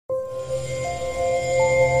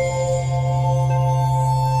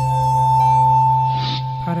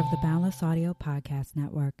Part of the Boundless Audio Podcast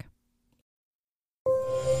Network.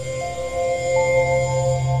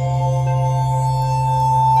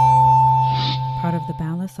 Part of the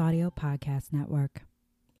Boundless Audio Podcast Network.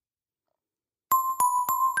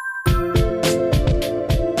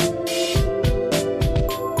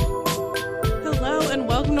 Hello and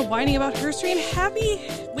welcome to Whining About Herstory and happy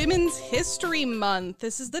Women's History Month.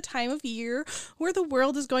 This is the time of year where the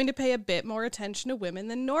world is going to pay a bit more attention to women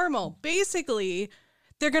than normal. Basically,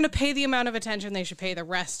 they're going to pay the amount of attention they should pay the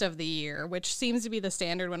rest of the year, which seems to be the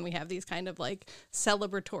standard when we have these kind of like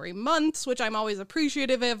celebratory months, which I'm always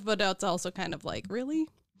appreciative of, but it's also kind of like, really?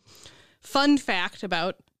 Fun fact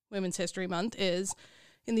about Women's History Month is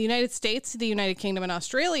in the United States, the United Kingdom, and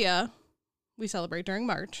Australia, we celebrate during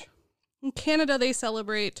March. In Canada, they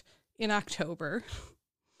celebrate in October.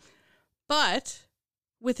 But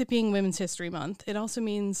with it being Women's History Month, it also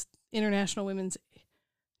means International Women's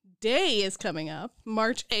Day is coming up,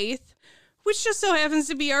 March 8th, which just so happens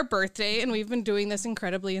to be our birthday, and we've been doing this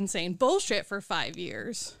incredibly insane bullshit for 5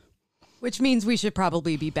 years. Which means we should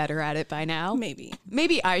probably be better at it by now. Maybe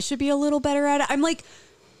I should be a little better at it. I'm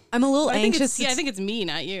a little anxious. I think it's me,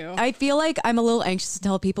 not you. I feel like I'm a little anxious to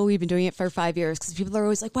tell people we've been doing it for 5 years because people are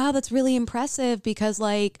always like, wow, that's really impressive because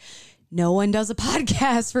like no one does a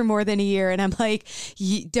podcast for more than a year. And I'm like,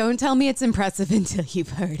 don't tell me it's impressive until you've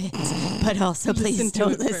heard it. But also please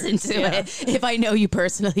don't listen to it. If I know you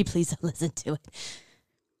personally, please don't listen to it.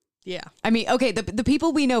 Yeah. I mean, okay, the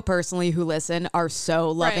people we know personally who listen are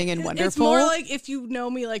so loving and wonderful. It's more like if you know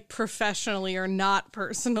me like professionally or not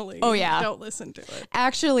personally. Oh, yeah. Don't listen to it.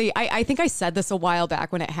 Actually, I think I said this a while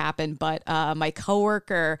back when it happened, but my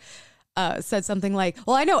coworker said something like,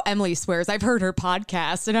 well, I know Emily swears. I've heard her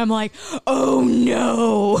podcast. And I'm like, oh,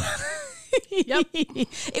 no. Yep.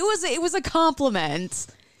 It was a compliment.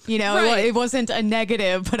 You know, right. It wasn't a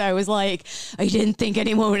negative, but I was like, I didn't think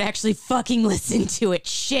anyone would actually fucking listen to it.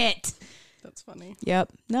 Shit. That's funny.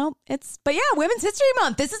 Yep. No, but yeah, Women's History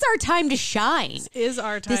Month. This is our time to shine. This is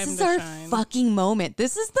our time to shine. This is our fucking moment.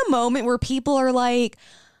 This is the moment where people are like,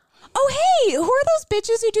 oh, hey, who are those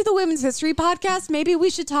bitches who do the Women's History podcast? Maybe we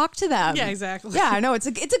should talk to them. Yeah, exactly. Yeah, I know. It's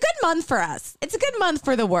a good month for us. It's a good month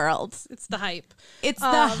for the world. It's the hype. It's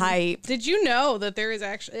the hype. Did you know that there is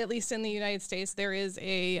actually, at least in the United States, there is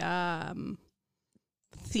a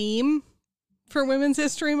theme for Women's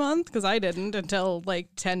History Month? Because I didn't until like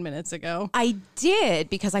 10 minutes ago. I did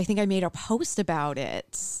because I think I made a post about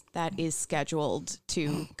it that is scheduled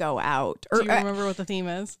to go out. Do you remember what the theme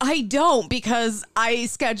is? I don't because I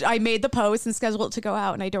made the post and scheduled it to go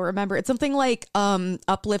out and I don't remember. It's something like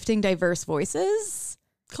uplifting diverse voices.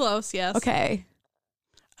 Close, yes. Okay.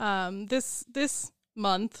 This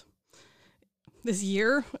month, this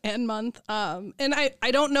year and month, and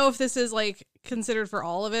I don't know if this is like considered for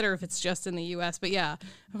all of it or if it's just in the US, but yeah,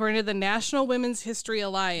 according to the National Women's History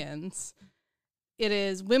Alliance, it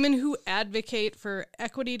is women who advocate for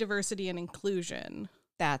equity, diversity, and inclusion.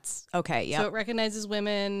 That's okay. Yeah. So it recognizes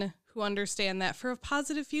women who understand that for a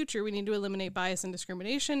positive future, we need to eliminate bias and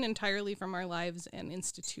discrimination entirely from our lives and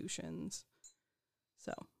institutions.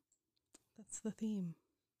 So that's the theme.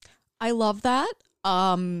 I love that.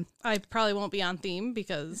 I probably won't be on theme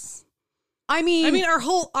because I mean our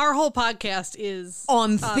whole podcast is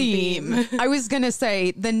on theme. I was going to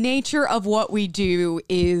say the nature of what we do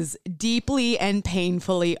is deeply and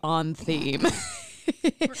painfully on theme.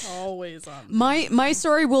 We're always on theme. My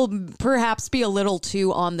story will perhaps be a little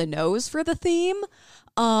too on the nose for the theme.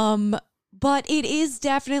 But it is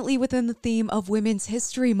definitely within the theme of Women's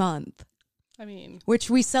History Month. I mean, which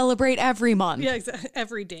we celebrate every month. Yeah, exactly.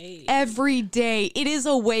 Every day. Every day. It is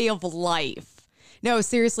a way of life. No,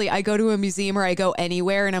 seriously, I go to a museum or I go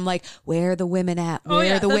anywhere and I'm like, where are the women at?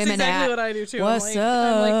 Where are the women at? That's exactly what I do too. What's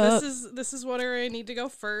up? I'm like, this is where I need to go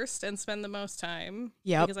first and spend the most time.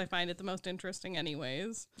 Yep. Because I find it the most interesting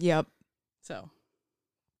anyways. Yep. So,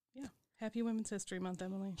 yeah. Happy Women's History Month,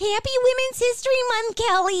 Emily. Happy Women's History Month,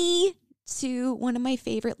 Kelley. To one of my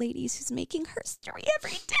favorite ladies who's making her story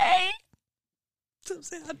every day. So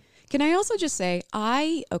sad. Can I also just say,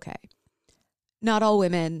 not all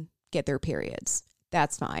women get their periods.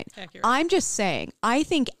 That's fine. Accurate. I'm just saying, I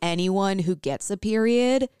think anyone who gets a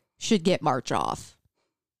period should get March off.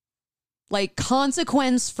 Like,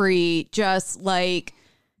 consequence free, just like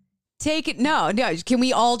take it. No. Can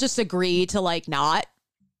we all just agree to like not?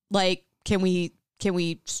 Like, can we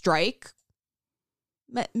strike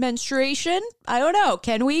menstruation? I don't know.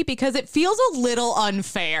 Can we? Because it feels a little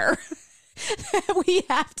unfair. We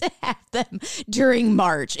have to have them during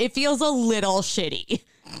March. It feels a little shitty.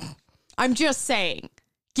 I'm just saying.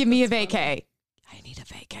 Give me a vacay. I need a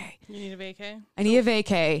vacay. You need a vacay? I need a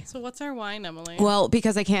vacay. So what's our wine, Emily? Well,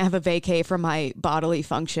 because I can't have a vacay from my bodily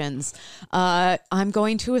functions, I'm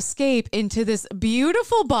going to escape into this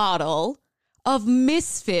beautiful bottle of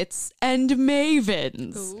Misfits and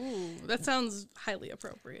Mavens. Ooh, that sounds highly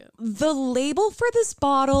appropriate. The label for this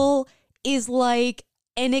bottle is like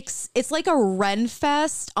it's like a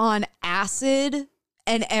Renfest on acid,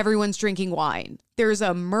 and everyone's drinking wine. There's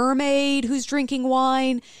a mermaid who's drinking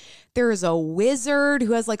wine. There's a wizard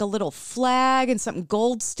who has like a little flag and something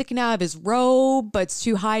gold sticking out of his robe, but it's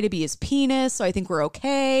too high to be his penis, so I think we're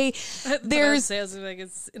okay. There's like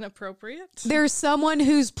it's inappropriate. There's someone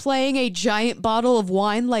who's playing a giant bottle of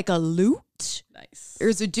wine like a lute. Nice.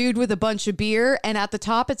 There's a dude with a bunch of beer, and at the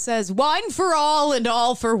top it says "Wine for all and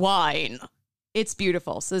all for wine." It's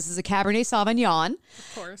beautiful. So this is a Cabernet Sauvignon,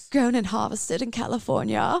 Of course. grown and harvested in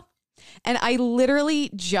California. And I literally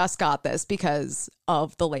just got this because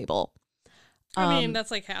of the label. I mean, that's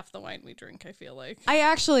like half the wine we drink, I feel like. I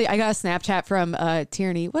got a Snapchat from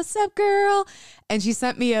Tierney. What's up, girl? And she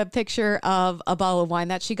sent me a picture of a bottle of wine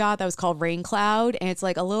that she got that was called Rain Cloud. And it's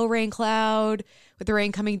like a little rain cloud with the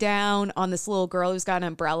rain coming down on this little girl who's got an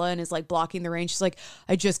umbrella and is like blocking the rain. She's like,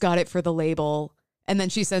 I just got it for the label. And then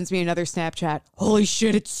she sends me another Snapchat. Holy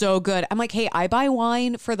shit, it's so good. I'm like, hey, I buy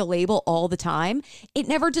wine for the label all the time. It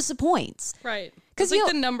never disappoints. Right. Because like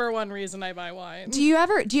the number one reason I buy wine. Do you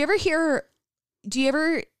ever hear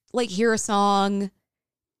a song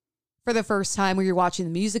for the first time where you're watching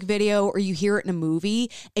the music video or you hear it in a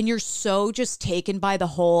movie and you're so just taken by the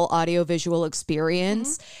whole audiovisual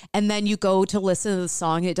experience, and then you go to listen to the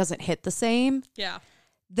song and it doesn't hit the same? Yeah.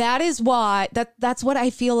 That is why that's what I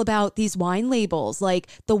feel about these wine labels. Like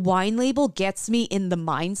the wine label gets me in the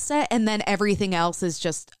mindset, and then everything else is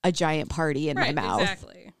just a giant party in my mouth.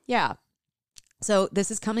 Exactly. Yeah. So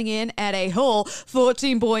this is coming in at a whole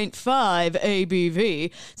 14.5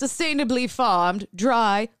 ABV, sustainably farmed,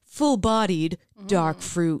 dry, full-bodied, dark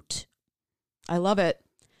fruit. I love it.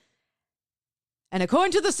 And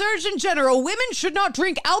according to the Surgeon General, women should not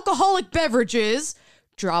drink alcoholic beverages.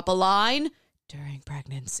 Drop a line during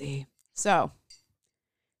pregnancy. So,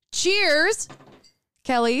 cheers,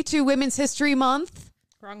 Kelley, to Women's History Month.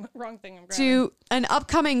 Wrong thing. I'm grabbing. To an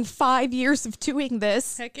upcoming 5 years of doing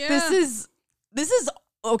this. Heck yeah. This is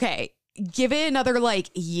okay. Give it another like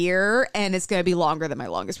year and it's going to be longer than my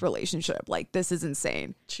longest relationship. Like, this is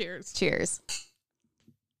insane. Cheers. Cheers.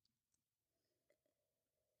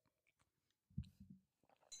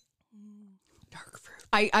 Dark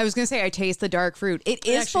fruit. I was going to say I taste the dark fruit. It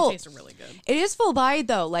is actually full. tastes really good. It is full bodied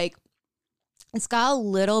though. Like, it's got a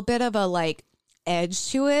little bit of a like edge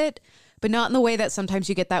to it, but not in the way that sometimes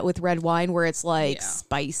you get that with red wine where it's like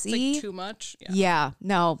spicy. It's like too much. Yeah.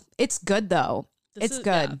 No, it's good though. It's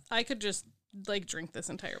good. Yeah, I could just like drink this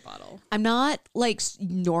entire bottle. I'm not like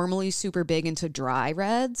normally super big into dry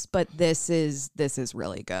reds, but this is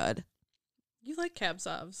really good. You like Cab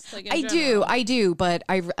Sauves? Like I do, but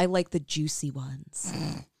I like the juicy ones.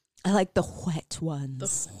 I like the wet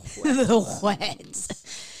ones. The wet.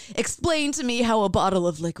 Explain to me how a bottle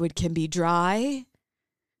of liquid can be dry.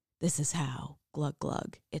 This is how. Glug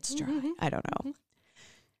glug. It's dry. Mm-hmm. I don't know.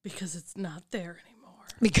 Because it's not there anymore.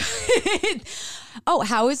 Because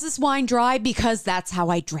how is this wine dry? Because that's how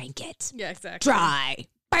I drank it. Yeah, exactly. Dry.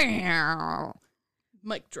 Bow.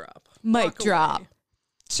 Mic drop. Mic Walk drop. away.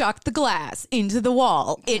 Chuck the glass into the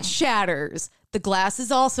wall. It shatters. The glass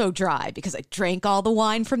is also dry because I drank all the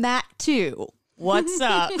wine from that too. What's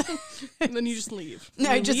up? And then you just leave.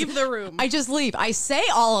 Leave the room. I just leave. I say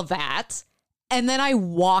all of that, and then I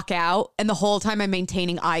walk out, and the whole time I'm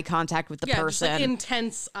maintaining eye contact with the person. Just like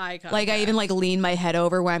intense eye contact. Like I even like lean my head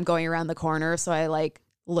over when I'm going around the corner, so I like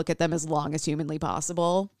look at them as long as humanly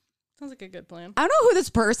possible. Sounds like a good plan. I don't know who this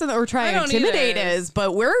person that we're trying to intimidate either. is,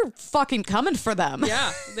 but we're fucking coming for them.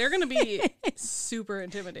 Yeah, they're going to be super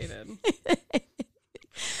intimidated.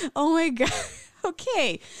 Oh my God.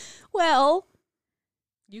 Okay. Well,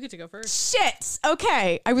 You get to go first. shit.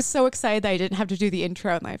 Okay. I was so excited that I didn't have to do the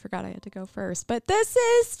intro and I forgot I had to go first, but this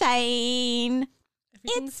is fine.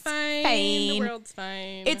 Everything's It's fine. fine. The world's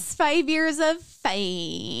fine. It's 5 years of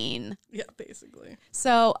fine. Yeah, basically.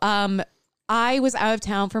 So, I was out of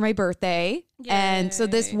town for my birthday. And so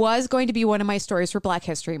this Yay. was going to be one of my stories for Black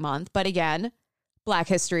History Month. But again, Black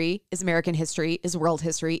history is American history, is world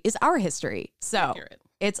history, is our history. So Accurate.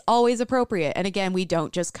 it's always appropriate. And again, we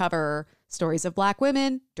don't just cover stories of Black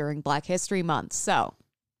women during Black History Month. So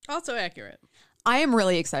Also accurate. I am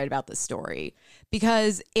really excited about this story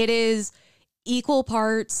because it is equal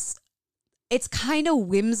parts it's kind of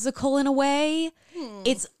whimsical in a way.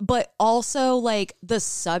 But also like the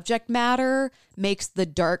subject matter makes the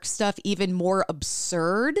dark stuff even more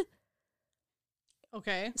absurd.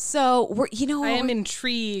 Okay. So I am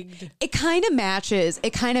intrigued. It kind of matches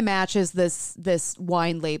this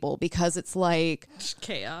wine label because it's like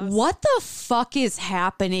chaos. What the fuck is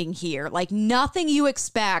happening here? Like nothing you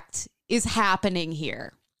expect is happening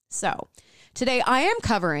here. So today I am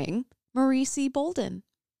covering Marie C. Bolden.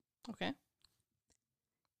 Okay.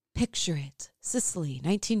 Picture it. Sicily,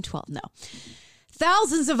 1912. No.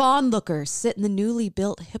 Thousands of onlookers sit in the newly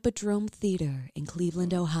built Hippodrome Theater in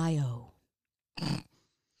Cleveland, Ohio.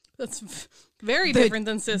 That's very different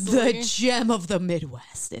than Sicily. The gem of the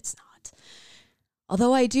Midwest. It's not.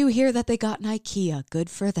 Although I do hear that they got an IKEA. Good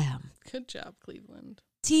for them. Good job, Cleveland.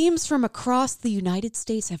 Teams from across the United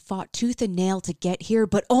States have fought tooth and nail to get here,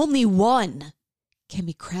 but only one can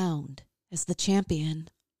be crowned as the champion.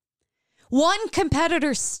 One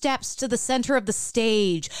competitor steps to the center of the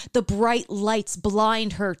stage. The bright lights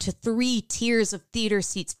blind her to 3 tiers of theater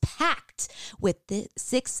seats packed with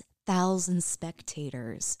 6,000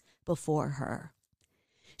 spectators before her.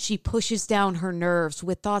 She pushes down her nerves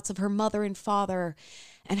with thoughts of her mother and father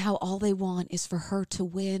and how all they want is for her to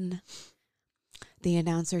win. The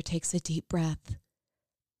announcer takes a deep breath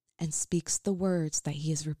and speaks the words that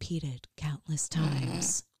he has repeated countless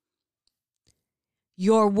times.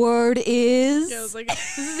 Your word is... Yeah, I was like,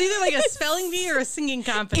 this is either like a spelling bee or a singing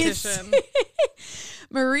competition.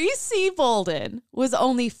 Marie C. Bolden was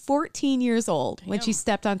only 14 years old when she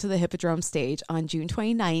stepped onto the Hippodrome stage on June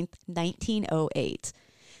 29th, 1908.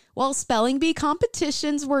 While spelling bee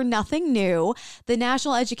competitions were nothing new, the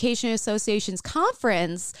National Education Association's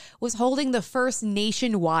conference was holding the first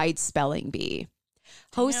nationwide spelling bee.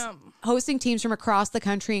 Hosting teams from across the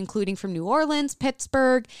country, including from New Orleans,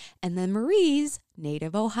 Pittsburgh, and then Marie's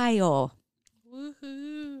native Ohio.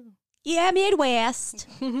 Woohoo. Yeah, Midwest.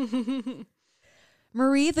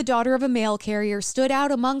 Marie, the daughter of a mail carrier, stood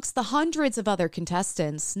out amongst the hundreds of other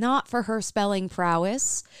contestants, not for her spelling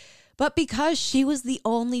prowess, but because she was the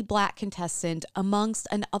only Black contestant amongst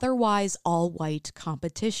an otherwise all-white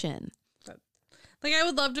competition. Like, I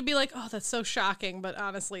would love to be like, oh, that's so shocking, but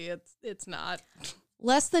honestly, it's not.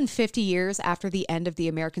 Less than 50 years after the end of the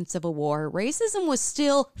American Civil War, racism was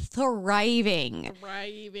still thriving.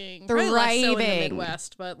 Probably less so in the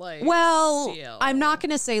Midwest, but like... Well, still. I'm not going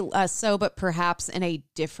to say less so, but perhaps in a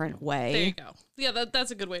different way. There you go. Yeah, that's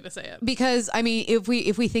a good way to say it. Because, I mean, if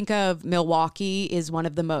we think of Milwaukee is one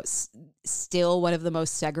of the most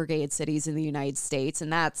segregated cities in the United States,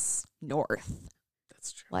 and that's north.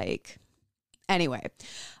 That's true. Like, anyway...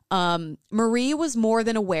 Marie was more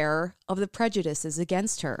than aware of the prejudices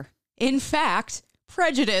against her. In fact,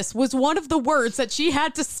 prejudice was one of the words that she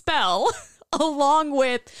had to spell, along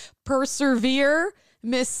with persevere,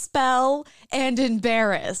 misspell, and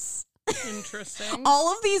embarrass. Interesting.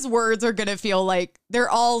 All of these words are going to feel like they're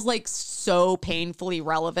all like so painfully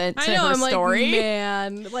relevant to her story.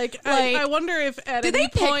 Like, man, I wonder if at did any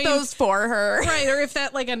they point, pick those for her, right? Or if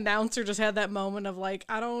that like announcer just had that moment of like,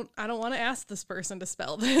 I don't want to ask this person to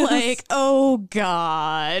spell this. Like, oh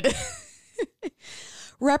God.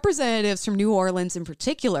 Representatives from New Orleans in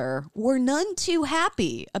particular were none too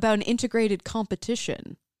happy about an integrated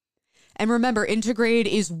competition. And remember,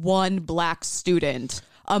 integrated is one Black student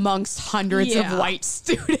amongst hundreds of white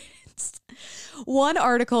students. One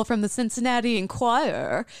article from the Cincinnati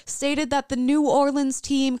Enquirer stated that the New Orleans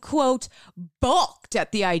team, quote, balked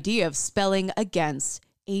at the idea of spelling against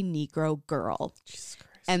a Negro girl. Jesus Christ.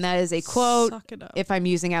 And that is a quote. Suck it up. If I'm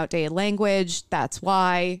using outdated language, that's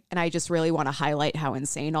why. And I just really want to highlight how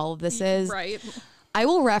insane all of this is. Right. I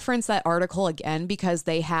will reference that article again because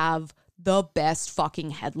they have the best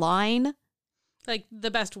fucking headline. Like the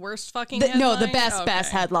best worst fucking headline? No, the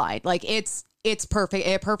best headline. Like it's perfect.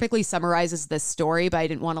 It perfectly summarizes this story, but I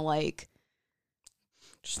didn't want to like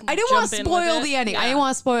I didn't want to spoil the ending. Yeah. I didn't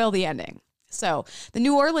want to spoil the ending. So the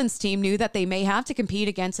New Orleans team knew that they may have to compete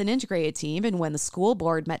against an integrated team, and when the school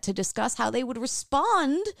board met to discuss how they would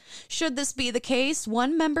respond should this be the case,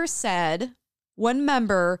 one member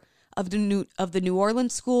of the New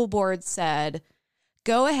Orleans school board said,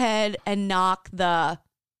 "Go ahead and knock the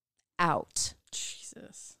out."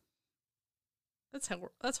 Jesus.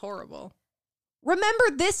 That's horrible. Remember,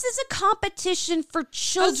 this is a competition for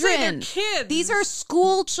children. They're kids. These are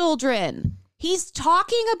school children. He's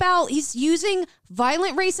using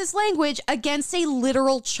violent racist language against a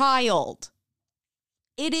literal child.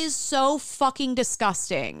 It is so fucking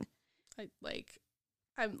disgusting. I'm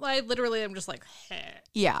just like, heh.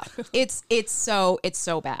 Yeah, it's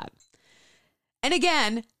so bad. And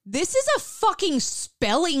again, this is a fucking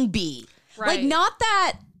spelling bee. Right. Like, not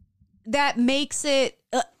that makes it,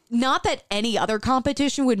 not that any other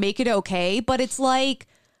competition would make it okay, but it's like,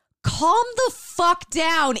 calm the fuck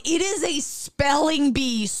down. It is a spelling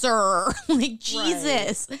bee, sir. Like,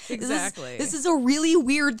 Jesus. Right. Exactly. This is a really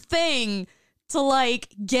weird thing to, like,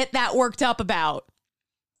 get that worked up about.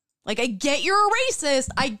 Like, I get you're a racist.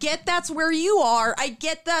 I get that's where you are. I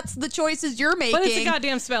get that's the choices you're making. But it's a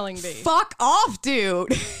goddamn spelling bee. Fuck off,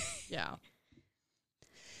 dude. Yeah.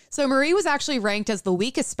 So Marie was actually ranked as the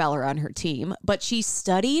weakest speller on her team, but she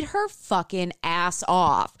studied her fucking ass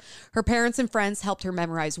off. Her parents and friends helped her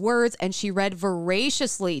memorize words, and she read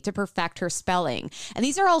voraciously to perfect her spelling. And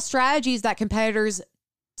these are all strategies that competitors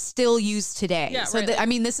still use today. Yeah, so right. I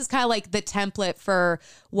mean, this is kind of like the template for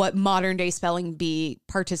what modern day spelling bee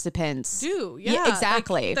participants do. Yeah,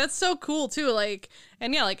 exactly. Like, that's so cool too. Like,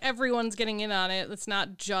 and yeah, like everyone's getting in on it. It's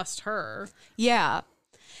not just her. Yeah.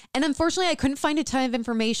 And unfortunately, I couldn't find a ton of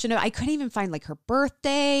information. I couldn't even find like her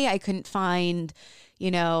birthday. I couldn't find,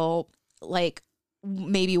 like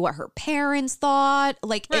maybe what her parents thought.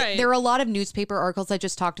 Like Right. there are a lot of newspaper articles that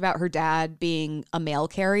just talked about her dad being a mail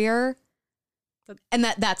carrier. And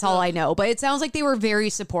that's all I know. But it sounds like they were very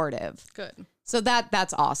supportive. Good. So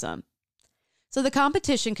that's awesome. So the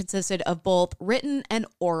competition consisted of both written and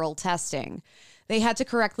oral testing. They had to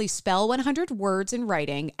correctly spell 100 words in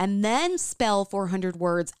writing and then spell 400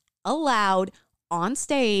 words aloud on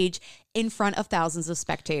stage in front of thousands of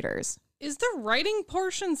spectators. Is the writing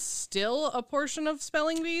portion still a portion of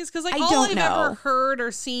spelling bees? Because like I all don't I've know. ever heard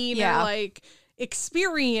or seen Yeah. or like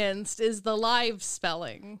experienced is the live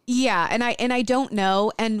spelling. Yeah, and I don't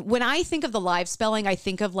know. And when I think of the live spelling, I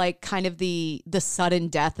think of like kind of the sudden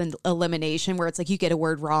death and elimination where it's like you get a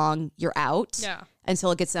word wrong, you're out. Yeah.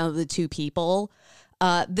 Until it gets down to the two people.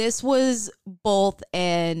 This was both,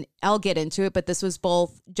 and I'll get into it, but this was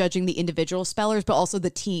both judging the individual spellers, but also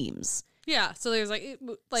the teams. Yeah, so there's like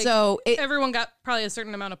everyone got probably a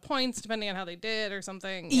certain amount of points depending on how they did or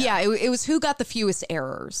something. Yeah, it was who got the fewest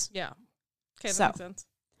errors. Yeah. Okay, that So. makes sense.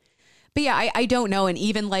 But yeah, I don't know. And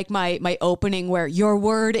even like my opening where your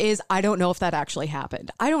word is, I don't know if that actually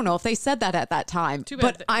happened. I don't know if they said that at that time. Too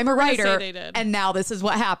bad. But I'm a We're gonna say writer, they did. and now this is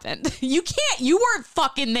what happened. You weren't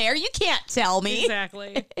fucking there. You can't tell me.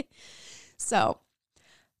 Exactly. So,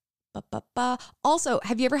 also,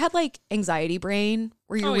 have you ever had like anxiety brain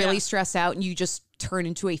where you're really yeah. stressed out and you just turn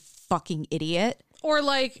into a fucking idiot? Or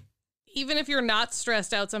like, even if you're not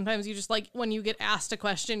stressed out, sometimes you just like, when you get asked a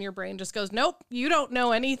question, your brain just goes, nope, you don't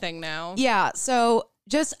know anything now. Yeah. So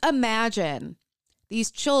just imagine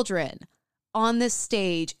these children on this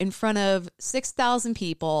stage in front of 6,000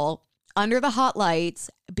 people under the hot lights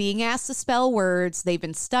being asked to spell words they've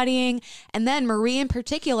been studying. And then Marie in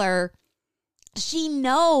particular, she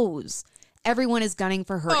knows everyone is gunning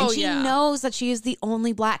for her. Oh, and she knows that she is the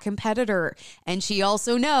only Black competitor. And she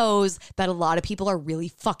also knows that a lot of people are really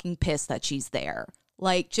fucking pissed that she's there.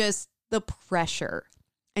 Like, just the pressure.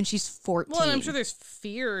 And she's 14. Well, and I'm sure there's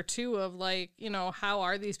fear, too, of like, how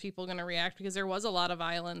are these people going to react? Because there was a lot of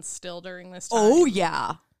violence still during this time. Oh,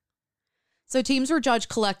 yeah. So teams were judged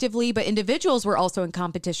collectively, but individuals were also in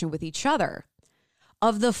competition with each other.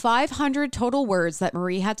 Of the 500 total words that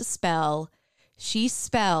Marie had to spell, she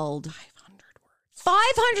spelled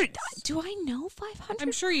 500. Do I know 500?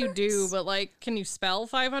 I'm sure you words? do, but like, can you spell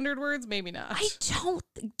 500 words? Maybe not. I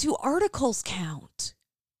don't. Do articles count?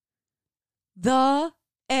 The,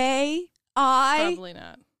 a, I, Probably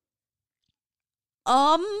not.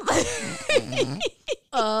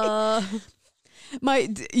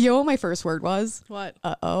 You know what my first word was? What?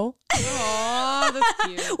 Uh-oh. Aw, that's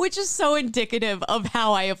cute. Which is so indicative of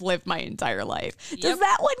how I have lived my entire life. Does Yep.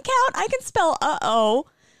 that one count? I can spell uh-oh,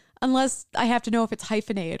 unless I have to know if it's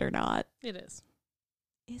hyphenated or not. It is.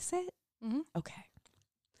 Is it? Mm-hmm. Okay.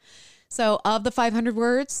 So of the 500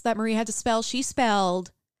 words that Marie had to spell, she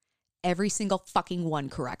spelled every single fucking one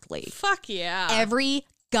correctly. Fuck yeah. Every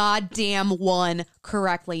goddamn one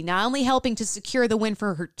correctly. Not only helping to secure the win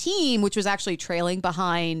for her team, which was actually trailing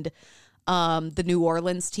behind the New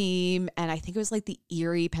Orleans team, and I think it was like the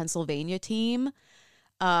Erie, Pennsylvania team.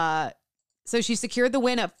 So she secured the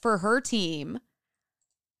win up for her team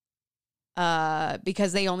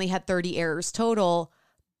because they only had 30 errors total.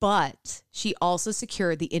 But she also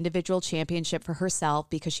secured the individual championship for herself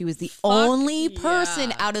because she was the only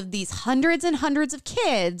person out of these hundreds and hundreds of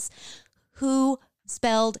kids who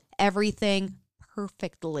spelled everything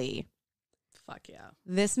perfectly. Fuck yeah.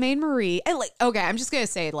 This made Marie, and like, okay, I'm just going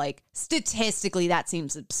to say, like, statistically, that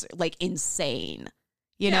seems like insane,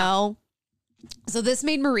 you know? So this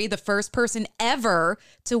made Marie the first person ever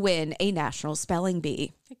to win a national spelling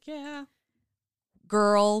bee. Heck yeah.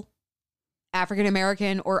 Girl, African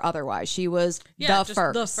American or otherwise. She was Yeah, the just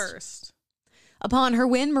first. the first. Upon her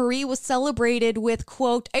win, Marie was celebrated with,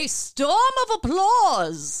 quote, a storm of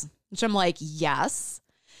applause, which I'm like, yes,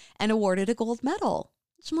 and awarded a gold medal,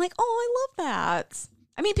 which I'm like, oh, I love that.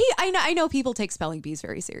 I mean, I know people take spelling bees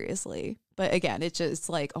very seriously, but again, it's just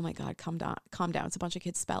like, oh my God, calm down. It's a bunch of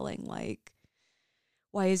kids spelling. Like,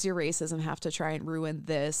 why does your racism have to try and ruin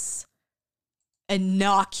this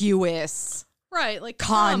innocuous Like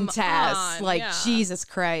contest? Like, yeah. Jesus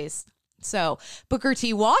Christ. So Booker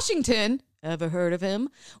T. Washington, ever heard of him,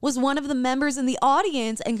 was one of the members in the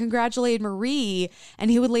audience and congratulated Marie.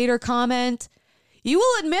 And he would later comment, you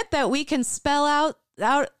will admit that we can spell out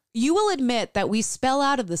you will admit that we spell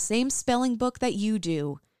out of the same spelling book that you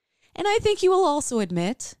do. And I think you will also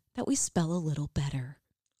admit that we spell a little better.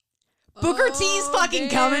 Booker T's fucking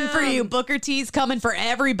coming for you. Booker T's coming for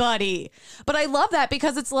everybody. But I love that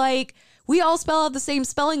because it's like, we all spell out the same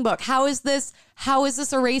spelling book. How is this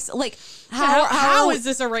a race? Like, how is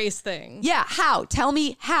this a race thing? Yeah, how? Tell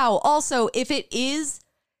me how. Also, if there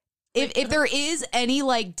is any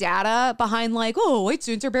like data behind like, oh, white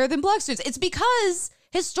students are better than black students, it's because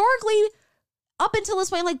historically, up until this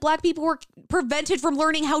point, like black people were prevented from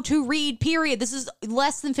learning how to read, period. This is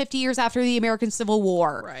less than 50 years after the American Civil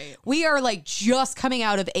War. Right. We are like just coming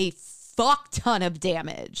out of a fuck ton of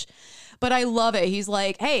damage. But I love it. He's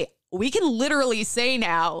like, hey, we can literally say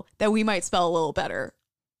now that we might spell a little better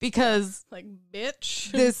because like,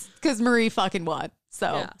 bitch. Because Marie fucking won.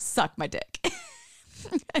 So Yeah. Suck my dick.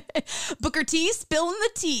 Booker T spilling the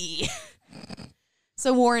tea.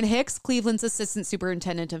 So Warren Hicks, Cleveland's assistant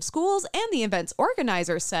superintendent of schools and the event's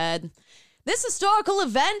organizer, said, this historical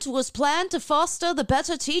event was planned to foster the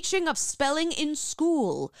better teaching of spelling in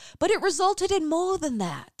school, but it resulted in more than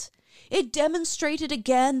that. It demonstrated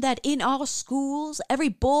again that in our schools, every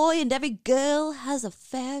boy and every girl has a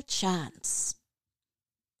fair chance.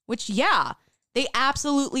 Which, yeah, they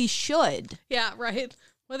absolutely should. Yeah, right.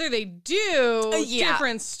 Whether they do, yeah.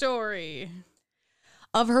 different story.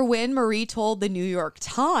 Of her win, Marie told the New York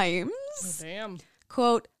Times, Oh, damn.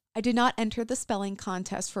 quote, I did not enter the spelling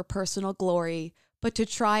contest for personal glory, but to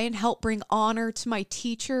try and help bring honor to my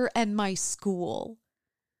teacher and my school.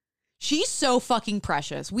 She's so fucking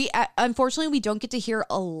precious. Unfortunately, we don't get to hear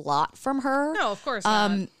a lot from her. No, of course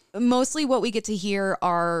not. Mostly what we get to hear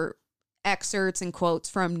are excerpts and quotes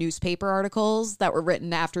from newspaper articles that were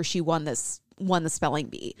written after she won the spelling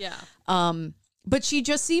bee. Yeah. But she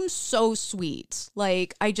just seems so sweet.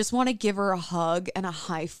 Like, I just want to give her a hug and a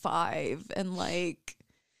high five and like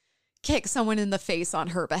kick someone in the face on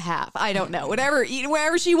her behalf. I don't know. Whatever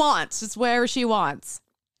she wants. Just wherever she wants.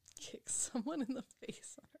 Kick someone in the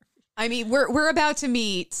face. I mean, we're about to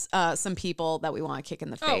meet some people that we want to kick in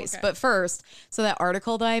the face. Okay. But first, so that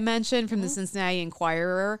article that I mentioned from the Cincinnati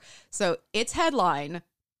Enquirer, so its headline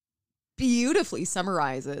beautifully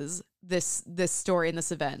summarizes this story and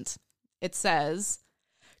this event. It says,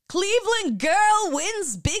 Cleveland girl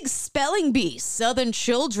wins big spelling bee. Southern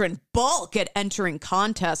children balk at entering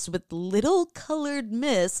contests with little colored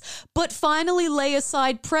miss, but finally lay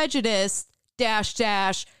aside prejudice, ..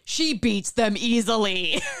 she beats them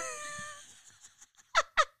easily.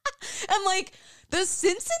 And like, the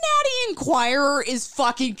Cincinnati Enquirer is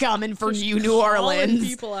fucking coming for you, New Orleans.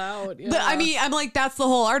 People out. Yeah. I mean, I'm like, that's the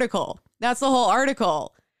whole article.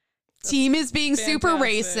 Team is being super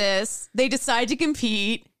racist. They decide to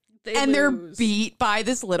compete and they're beat by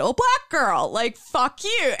this little black girl. Like, fuck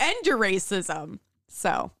you. End your racism.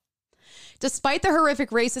 So, despite the horrific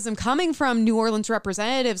racism coming from New Orleans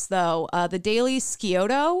representatives, though, the Daily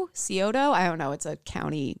Scioto, I don't know, it's a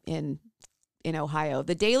county in Ohio.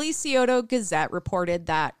 The Daily Scioto Gazette reported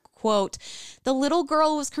that, quote, the little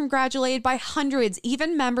girl was congratulated by hundreds,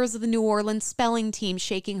 even members of the New Orleans spelling team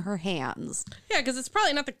shaking her hands. Yeah, because it's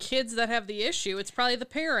probably not the kids that have the issue. It's probably the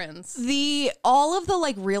parents. All of the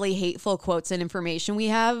like really hateful quotes and information we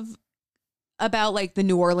have about like the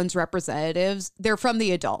New Orleans representatives, they're from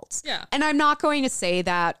the adults. Yeah. And I'm not going to say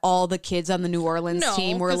that all the kids on the New Orleans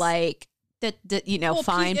team were like,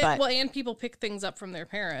 fine, but and people pick things up from their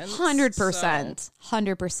parents.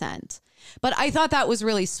 100%. But I thought that was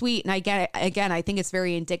really sweet. And I think it's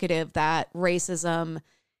very indicative that racism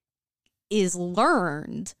is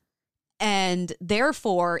learned. And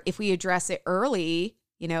therefore, if we address it early,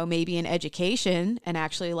 maybe in education and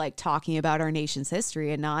actually like talking about our nation's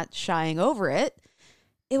history and not shying over it,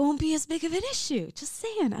 it won't be as big of an issue. Just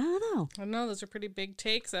saying. I don't know. I know. Those are pretty big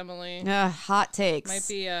takes, Emily. Hot takes. Might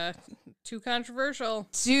be too controversial.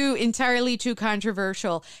 Entirely too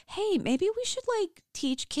controversial. Hey, maybe we should like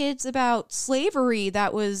teach kids about slavery.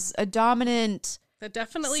 That was a dominant that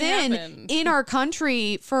definitely sin happened in our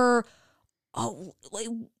country for like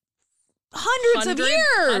hundreds of years.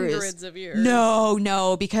 Hundreds of years.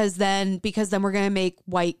 No, because then we're gonna make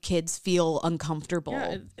white kids feel uncomfortable.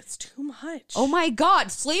 Yeah, it's too much. Oh my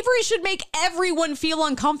God, slavery should make everyone feel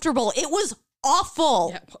uncomfortable. It was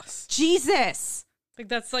awful. Yeah, it was. Jesus. Like,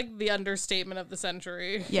 that's like the understatement of the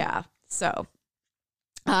century. Yeah. So,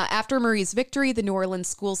 after Marie's victory, the New Orleans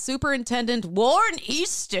school superintendent, Warren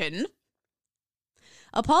Easton,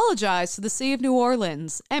 apologized to the city of New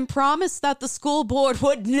Orleans and promised that the school board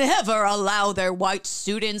would never allow their white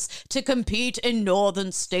students to compete in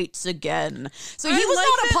northern states again. So he was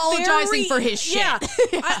not apologizing for his shit. Yeah.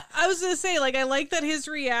 I was going to say, like, I like that his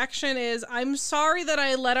reaction is, I'm sorry that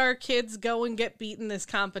I let our kids go and get beat in this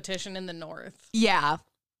competition in the North. Yeah.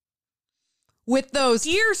 With those...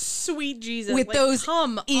 Dear sweet Jesus. With like, those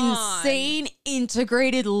come insane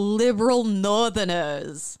integrated liberal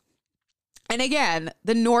Northerners. And again,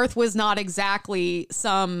 the North was not exactly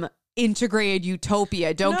some integrated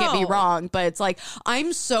utopia. Don't get me wrong, but it's like,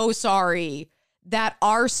 I'm so sorry that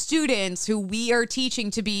our students who we are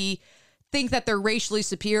teaching to think that they're racially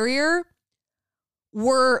superior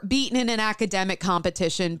were beaten in an academic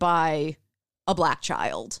competition by a black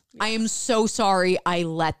child. Yes. I am so sorry I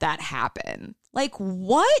let that happen. Like,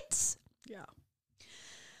 what?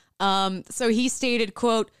 Yeah. So he stated,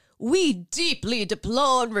 quote, "We deeply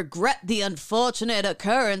deplore and regret the unfortunate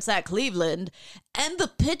occurrence at Cleveland and the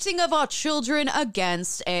pitting of our children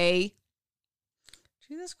against a..."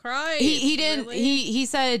 Jesus Christ. He didn't, really? he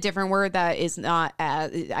said a different word that is not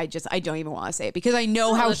as, I don't even want to say it because I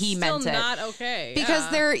know how he meant it. Still not okay. Because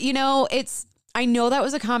there, I know that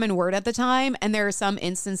was a common word at the time, and there are some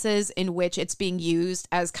instances in which it's being used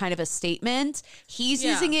as kind of a statement. He's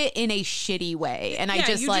using it in a shitty way, and I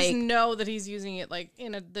just just know that he's using it like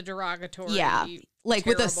in the derogatory, like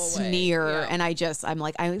with a sneer. Yeah. And I'm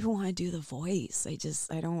like, I don't even want to do the voice.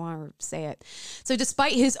 I don't want to say it. So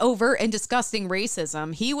despite his overt and disgusting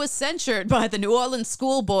racism, he was censured by the New Orleans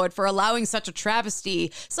school board for allowing such a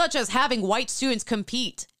travesty, such as having white students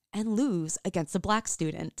compete and lose against a black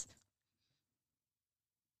student.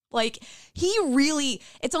 Like,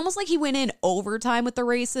 it's almost like he went in overtime with the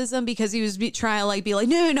racism because he was trying to be like,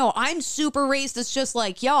 no, I'm super racist just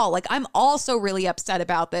like y'all. Like, I'm also really upset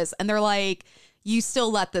about this. And they're like, you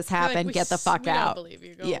still let this happen. Get the fuck out. I don't believe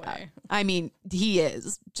you. Go away. I mean, he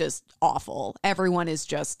is just awful. Everyone is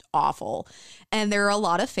just awful. And there are a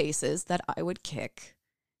lot of faces that I would kick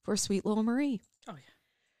for sweet little Marie. Oh, yeah.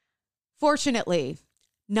 Fortunately,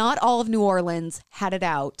 not all of New Orleans had it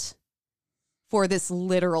out for this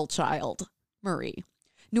literal child, Marie.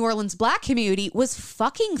 New Orleans black community was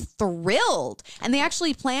fucking thrilled. And they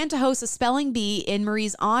actually planned to host a spelling bee in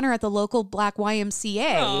Marie's honor at the local black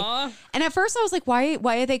YMCA. Aww. And at first I was like, why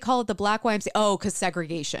do they call it the black YMCA? Oh, because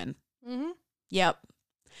segregation. Mm-hmm. Yep.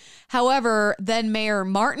 However, then Mayor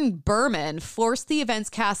Martin Berman forced the event's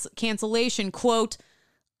cancellation, quote,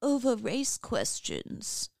 over race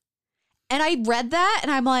questions. And I read that and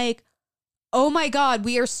I'm like, oh my God,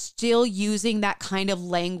 we are still using that kind of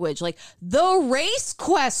language. Like, the race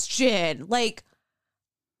question. Like,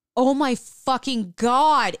 oh my fucking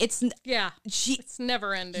God. It's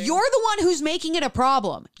never ending. You're the one who's making it a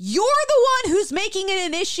problem. You're the one who's making it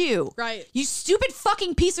an issue. Right. You stupid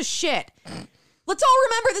fucking piece of shit. Let's all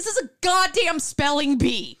remember this is a goddamn spelling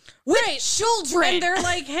bee with children. And they're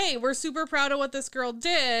like, hey, we're super proud of what this girl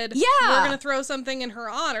did. Yeah. We're going to throw something in her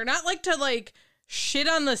honor. Not like to shit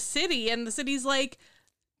on the city, and the city's like,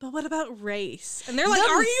 but what about race? And they're like,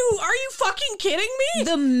 are you fucking kidding me?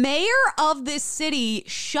 The mayor of this city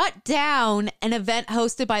shut down an event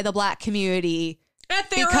hosted by the black community at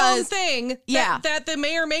their own thing. That the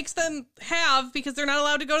mayor makes them have because they're not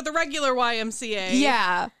allowed to go to the regular YMCA.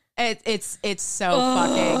 Yeah. It's so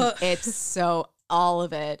fucking, it's so, all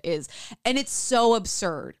of it is, and it's so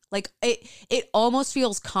absurd. Like, it almost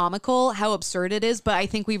feels comical how absurd it is, but I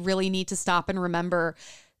think we really need to stop and remember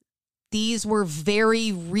these were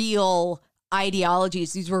very real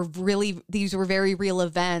ideologies. These were very real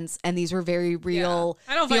events, and these were very real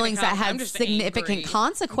feelings that had significant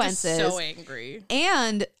consequences. I'm just so angry.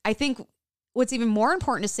 And I think what's even more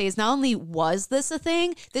important to say is not only was this a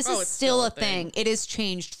thing, this is still a thing. It has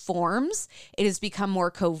changed forms. It has become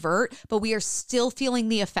more covert, but we are still feeling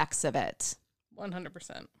the effects of it.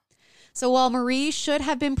 100%. So while Marie should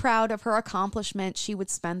have been proud of her accomplishment, she would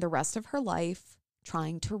spend the rest of her life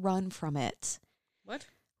trying to run from it. What?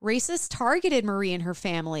 Racists targeted Marie and her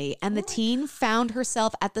family, and the teen found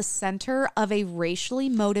herself at the center of a racially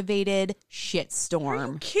motivated shitstorm.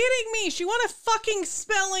 Are you kidding me? She won a fucking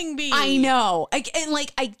spelling bee. I know.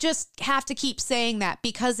 I just have to keep saying that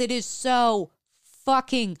because it is so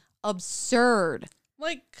fucking absurd.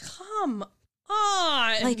 Like, come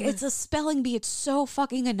on. Like, it's a spelling bee. It's so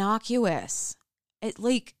fucking innocuous.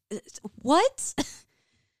 What?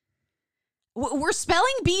 Were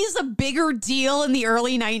spelling bees a bigger deal in the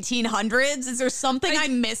early 1900s? Is there something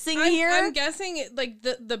I'm missing here? I'm guessing like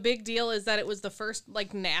the big deal is that it was the first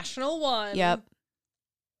like national one. Yep.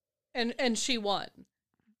 And she won.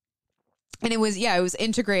 And it was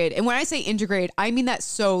integrated. And when I say integrated, I mean that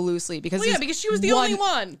so loosely because because she was the only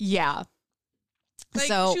one. Yeah. Like,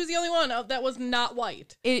 so she was the only one that was not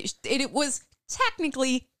white. It was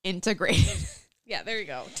technically integrated. Yeah, there you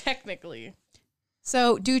go. Technically.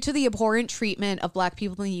 So due to the abhorrent treatment of Black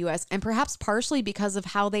people in the U.S., and perhaps partially because of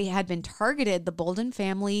how they had been targeted, the Bolden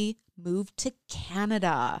family moved to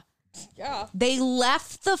Canada. Yeah. They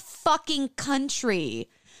left the fucking country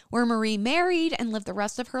where Marie married and lived the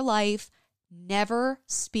rest of her life, never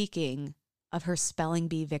speaking of her spelling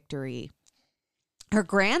bee victory. Her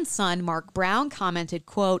grandson, Mark Brown, commented,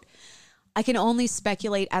 quote, I can only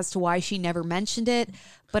speculate as to why she never mentioned it,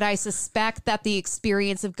 but I suspect that the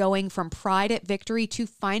experience of going from pride at victory to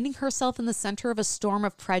finding herself in the center of a storm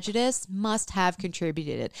of prejudice must have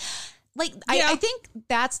contributed. Like, yeah. I think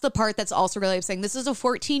that's the part that's also really upsetting. This is a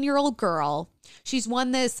 14-year-old girl. She's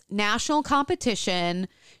won this national competition.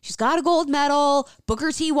 She's got a gold medal.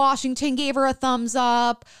 Booker T. Washington gave her a thumbs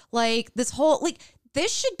up. Like, this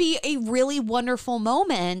should be a really wonderful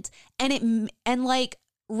moment. And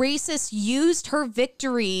racists used her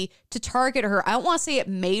victory to target her. I don't want to say it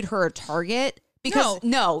made her a target because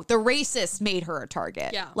no, the racists made her a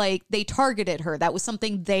target. Yeah. Like, they targeted her. That was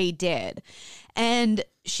something they did. And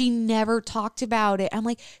she never talked about it. I'm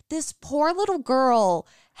like, this poor little girl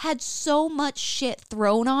had so much shit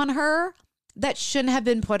thrown on her that shouldn't have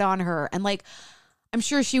been put on her. And like, I'm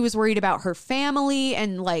sure she was worried about her family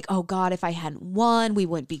and like, oh God, if I hadn't won, we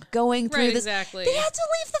wouldn't be going through this. Exactly. They had to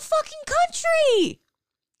leave the fucking country.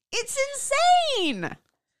 It's insane.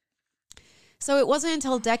 So it wasn't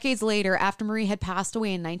until decades later, after Marie had passed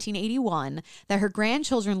away in 1981, that her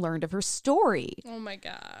grandchildren learned of her story. Oh my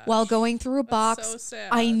God. While going through a box. So sad.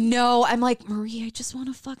 I know. I'm like, Marie, I just want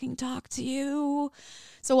to fucking talk to you.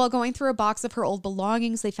 So while going through a box of her old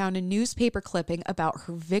belongings, they found a newspaper clipping about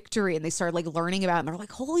her victory, and they started like learning about it, and they're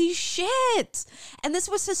like, holy shit. And this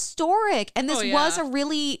was historic. And this was a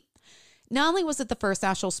really... Not only was it the first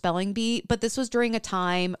national spelling bee, but this was during a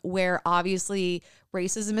time where obviously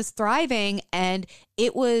racism is thriving, and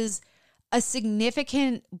it was a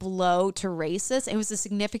significant blow to racists. It was a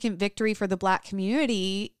significant victory for the Black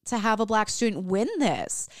community to have a Black student win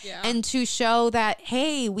this and to show that,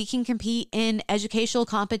 hey, we can compete in educational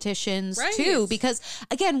competitions too. Because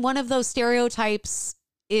again, one of those stereotypes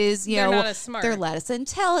is, you know, not as smart. They're less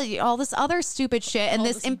intelligent, all this other stupid shit. And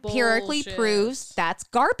this empirically bullshit proves that's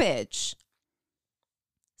garbage.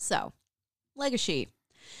 So, legacy.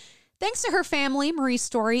 Thanks to her family, Marie's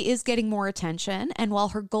story is getting more attention. And while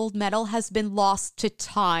her gold medal has been lost to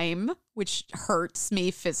time, which hurts me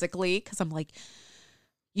physically, because I'm like,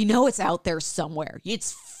 you know, it's out there somewhere.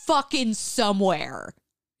 It's fucking somewhere.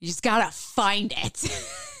 You just gotta find it.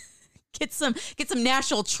 Get some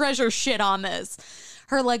national treasure shit on this.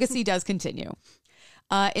 Her legacy does continue.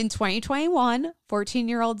 In 2021,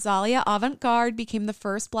 14-year-old Zalia Avant-Garde became the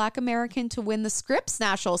first Black American to win the Scripps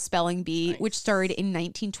National Spelling Bee, which started in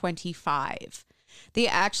 1925. They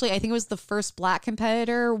actually, I think it was the first Black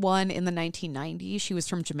competitor, won in the 1990s. She was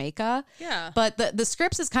from Jamaica. Yeah. But the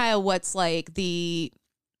Scripps is kind of what's like the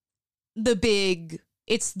big,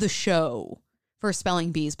 it's the show for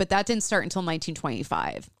spelling bees, but that didn't start until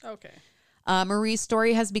 1925. Okay. Marie's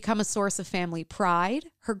story has become a source of family pride.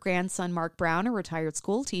 Her grandson, Mark Brown, a retired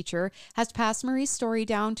school teacher, has passed Marie's story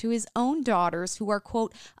down to his own daughters who are,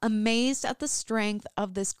 quote, amazed at the strength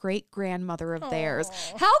of this great grandmother of theirs.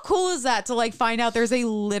 How cool is that to like find out there's a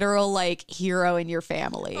literal like hero in your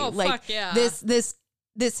family? Oh, like fuck yeah.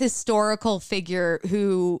 This historical figure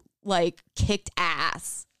who like kicked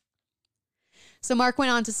ass. So Mark went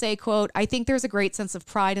on to say, quote, I think there's a great sense of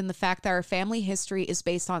pride in the fact that our family history is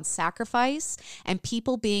based on sacrifice and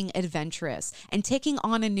people being adventurous and taking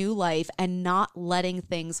on a new life and not letting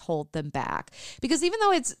things hold them back. Because even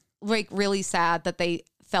though it's like really sad that they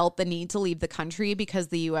felt the need to leave the country because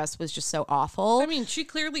the U.S. was just so awful. I mean, she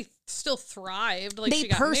clearly still thrived. Like, they she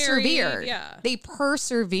got persevered. Married. Yeah. They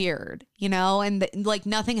persevered, you know, and like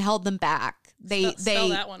nothing held them back. Spell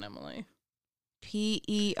that one, Emily.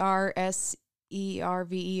 Perseverere.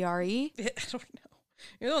 I don't know.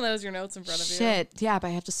 You're the one that has your notes in front of you. Shit. Yeah, but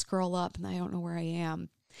I have to scroll up and I don't know where I am.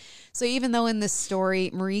 So even though in this story,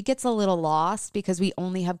 Marie gets a little lost because we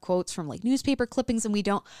only have quotes from like newspaper clippings and we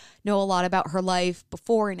don't know a lot about her life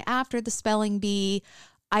before and after the spelling bee,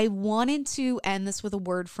 I wanted to end this with a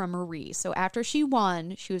word from Marie. So after she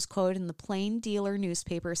won, she was quoted in the Plain Dealer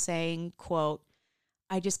newspaper saying, quote,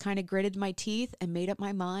 "I just kind of gritted my teeth and made up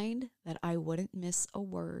my mind that I wouldn't miss a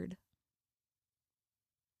word."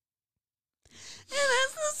 And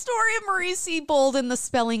that's the story of Marie C. Bolden, the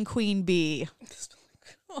spelling queen bee.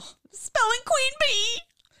 Spelling queen bee.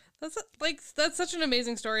 That's such an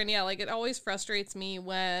amazing story. And yeah, like it always frustrates me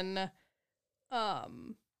when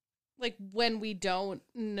when we don't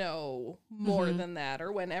know more than that,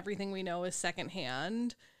 or when everything we know is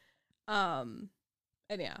secondhand. And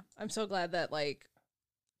yeah, I'm so glad that like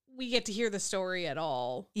we get to hear the story at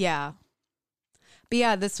all. Yeah. But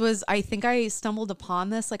yeah, this was, I think I stumbled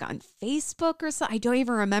upon this like on Facebook or something. I don't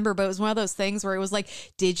even remember, but it was one of those things where it was like,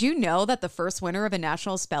 did you know that the first winner of a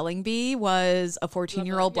national spelling bee was a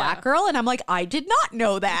 14-year-old black girl? And I'm like, I did not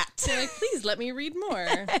know that. So like, please let me read more.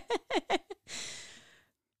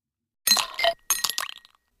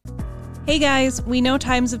 Hey guys, we know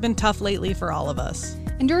times have been tough lately for all of us.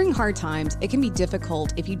 And during hard times, it can be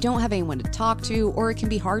difficult if you don't have anyone to talk to, or it can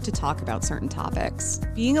be hard to talk about certain topics.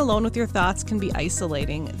 Being alone with your thoughts can be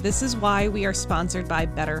isolating. This is why we are sponsored by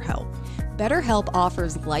BetterHelp. BetterHelp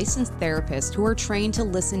offers licensed therapists who are trained to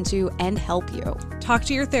listen to and help you. Talk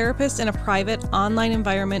to your therapist in a private, online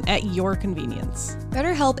environment at your convenience.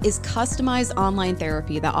 BetterHelp is customized online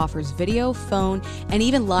therapy that offers video, phone, and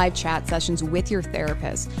even live chat sessions with your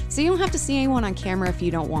therapist. So you don't have to see anyone on camera if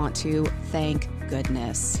you don't want to. Thank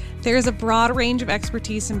goodness. There is a broad range of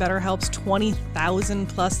expertise in BetterHelp's 20,000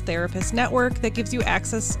 plus therapist network that gives you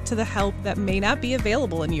access to the help that may not be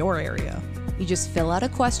available in your area. You just fill out a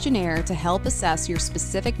questionnaire to help assess your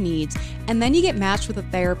specific needs, and then you get matched with a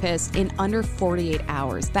therapist in under 48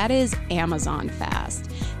 hours. That is Amazon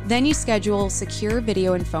fast. Then you schedule secure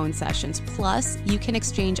video and phone sessions. Plus, you can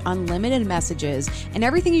exchange unlimited messages, and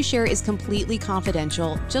everything you share is completely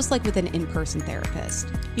confidential, just like with an in-person therapist.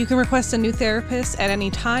 You can request a new therapist at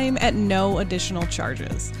any time at no additional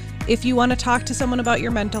charges. If you want to talk to someone about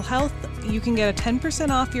your mental health, you can get a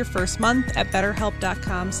 10% off your first month at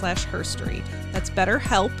betterhelp.com/herstory. That's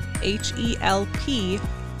BetterHelp,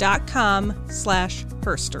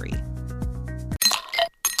 HELP.com/herstory.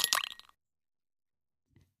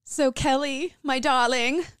 So Kelley, my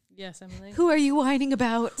darling. Yes, Emily. Who are you whining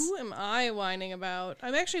about? Who am I whining about?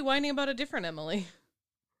 I'm actually whining about a different Emily.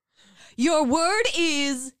 Your word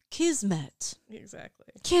is kismet. Exactly.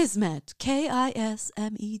 Kismet. Kismet.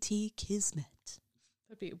 Kismet.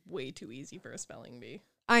 That'd be way too easy for a spelling bee.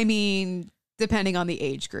 I mean, depending on the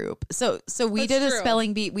age group. So we did a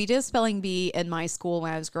spelling bee. We did a spelling bee in my school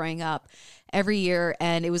when I was growing up every year,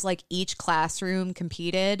 and it was like each classroom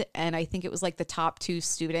competed, and I think it was like the top 2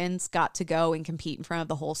 students got to go and compete in front of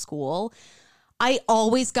the whole school. I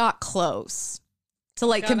always got close to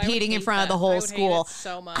like competing in front of the whole school.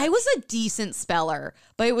 So much. I was a decent speller,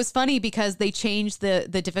 but it was funny because they changed the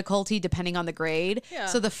difficulty depending on the grade. Yeah.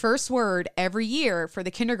 So the first word every year for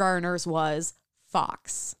the kindergartners was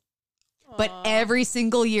fox. But every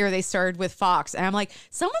single year they started with fox. And I'm like,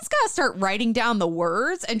 someone's got to start writing down the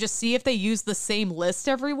words and just see if they use the same list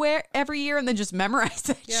every year and then just memorize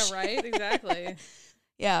it. Yeah, right? Exactly.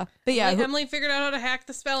 Yeah. But yeah. Emily figured out how to hack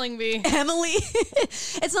the spelling bee. Emily.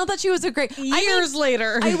 It's not that she was a great... Years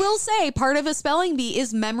later. I will say part of a spelling bee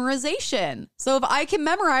is memorization. So if I can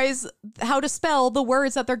memorize how to spell the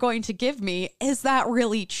words that they're going to give me, is that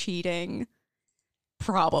really cheating?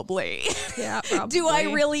 Probably. Yeah, probably. Do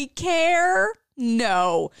I really care?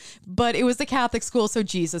 No. But it was the Catholic school, so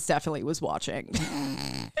Jesus definitely was watching.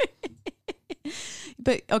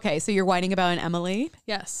 But okay, so you're whining about an Emily?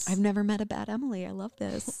 Yes. I've never met a bad Emily. I love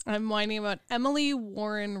this. I'm whining about Emily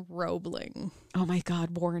Warren Roebling. Oh my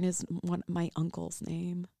God, Warren is my uncle's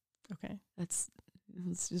name. Okay. It's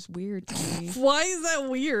just weird to me. Why is that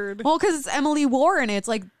weird? Well, because it's Emily Warren. It's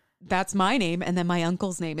like, that's my name and then my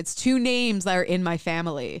uncle's name. It's 2 names that are in my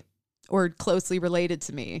family or closely related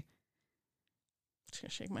to me. I'm just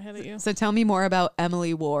gonna shake my head at you. So tell me more about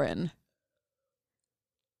Emily Warren.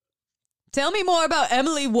 Tell me more about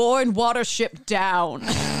Emily Warren Watership Down.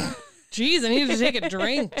 Jeez, I need to take a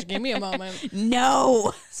drink. Give me a moment.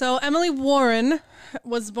 No. So Emily Warren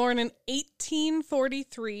was born in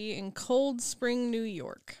 1843 in Cold Spring, New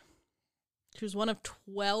York. She was one of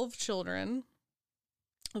 12 children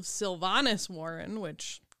of Sylvanus Warren,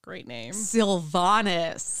 which, great name.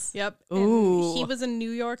 Sylvanus. Yep. Ooh. And he was a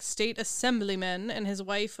New York State Assemblyman, and his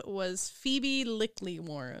wife was Phoebe Lickley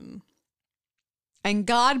Warren. And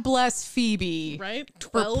God bless Phoebe. Right?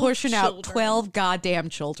 For pushing out 12 goddamn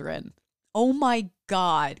children. Oh my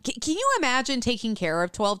God. Can you imagine taking care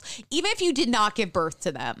of 12? Even if you did not give birth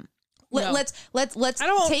to them. No. Let's I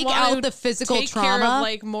don't take want out to the physical take trauma. care of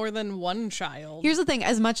like more than one child. Here's the thing: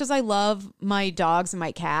 as much as I love my dogs and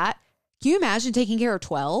my cat, can you imagine taking care of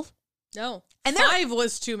 12? No, and 5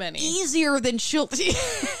 was too many. Easier than children.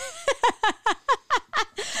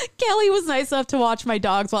 Kelley was nice enough to watch my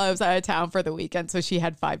dogs while I was out of town for the weekend, so she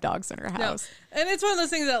had 5 dogs in her house. No. And it's one of those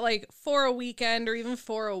things that, like, for a weekend or even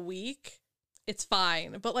for a week, it's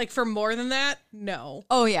fine. But, like, for more than that, no.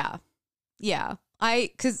 Oh, yeah. Yeah.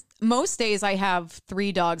 Because most days I have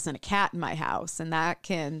 3 dogs and a cat in my house, and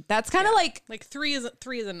that's kind of like 3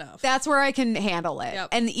 is enough. That's where I can handle it. Yep.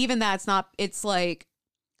 And even that's not, it's like,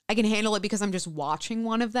 I can handle it because I'm just watching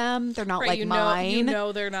one of them. They're not like mine. You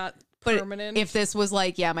know they're not permanent. But if this was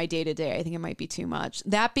like, my day to day, I think it might be too much.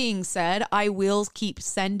 That being said, I will keep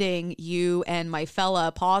sending you and my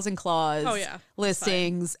fella Paws and Claws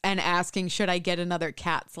listings and asking, should I get another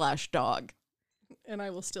cat/dog? And I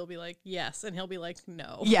will still be like, yes. And he'll be like,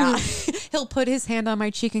 no. Yeah. He'll put his hand on my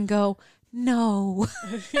cheek and go, no.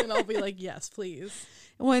 And I'll be like, yes, please.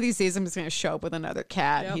 One of these days, I'm just going to show up with another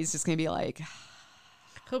cat. Yep. He's just going to be like...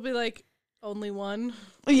 He'll be like, only one?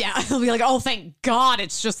 Yeah. He'll be like, oh, thank God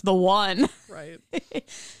it's just the one. Right.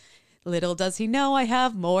 Little does he know I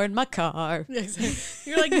have more in my car. Yeah, exactly.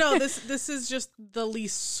 You're like, no, this is just the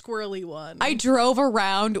least squirrely one. I drove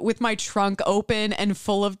around with my trunk open and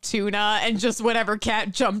full of tuna, and just whatever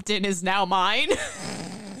cat jumped in is now mine.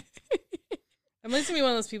 Emily's gonna be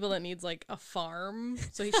one of those people that needs like a farm,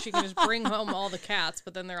 so she can just bring home all the cats,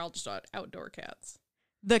 but then they're all just outdoor cats.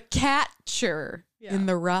 The catcher in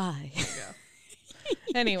the rye.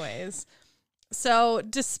 Anyways, so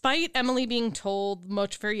despite Emily being told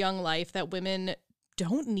much of her young life that women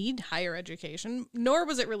don't need higher education, nor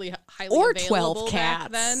was it really highly or available 12 cats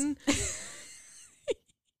back then.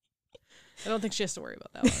 I don't think she has to worry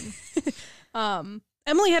about that one.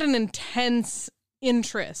 Emily had an intense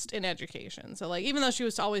interest in education. So like, even though she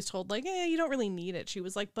was always told like, you don't really need it, she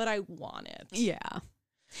was like, but I want it. Yeah.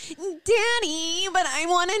 Daddy, but I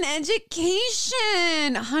want an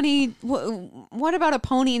education. Honey, what about a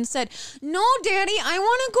pony instead? No, Daddy, I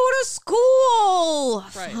want to go to school.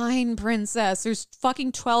 Right. Fine, princess. There's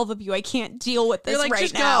fucking 12 of you. I can't deal with this like, right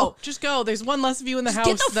just now. Just go. There's one less of you in the house.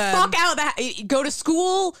 Get the fuck out of the Go to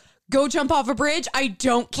school. Go jump off a bridge. I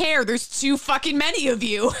don't care. There's too fucking many of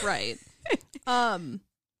you. Right. So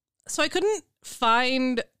I couldn't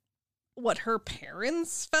find what her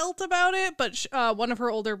parents felt about it, but one of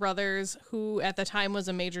her older brothers, who at the time was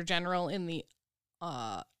a major general in the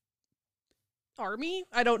army,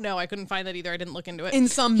 I don't know, I couldn't find that either, I didn't look into it. In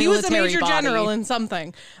some military He was a major body. general in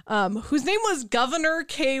something, whose name was Governor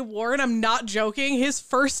K. Warren. I'm not joking. His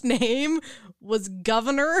first name was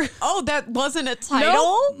Governor. Oh, that wasn't a title?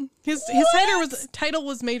 No, his title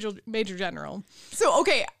was major general. So,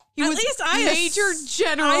 okay, he was Major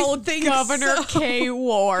General Governor so. K.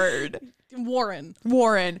 Warren.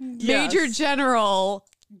 Yes. Major General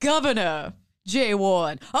Governor J.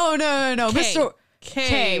 Warren. Oh, no. Mr.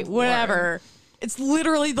 K. Whatever. Warren. It's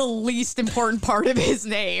literally the least important part of his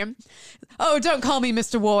name. Oh, don't call me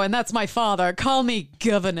Mr. Warren. That's my father. Call me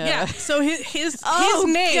Governor. Yeah, so his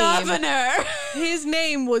name. Governor. His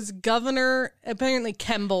name was Governor. Apparently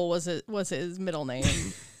Kemble was his middle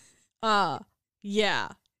name. Yeah.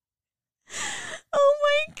 Oh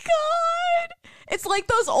my God. It's like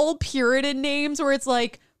those old Puritan names where it's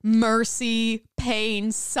like mercy,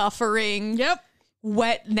 pain, suffering. Yep.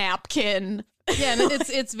 Wet napkin. Yeah, and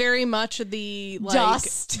it's very much the like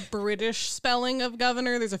dust. British spelling of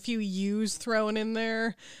governor. There's a few U's thrown in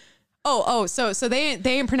there. So they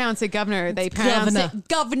didn't pronounce it governor. They pronounce it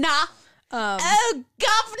governor. Governor,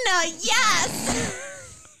 yes.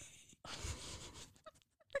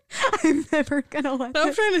 I'm never gonna let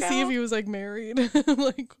I'm trying to go. see if he was like married.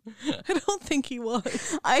 Like, I don't think he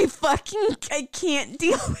was. I can't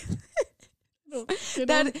deal with it.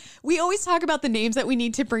 That we always talk about the names that we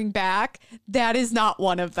need to bring back. That is not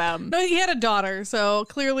one of them. No, he had a daughter, so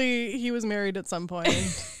clearly he was married at some point.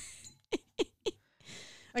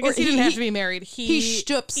 I guess he didn't have to be married. He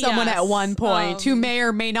stooped someone at one point who may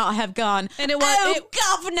or may not have gone. And it was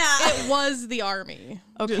governor. It was the army.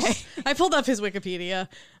 Okay, I pulled up his Wikipedia.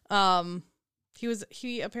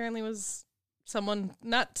 He apparently was someone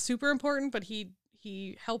not super important, but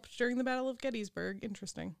he helped during the Battle of Gettysburg.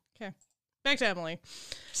 Interesting. Okay. Back to Emily.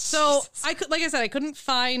 So I couldn't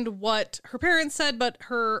find what her parents said, but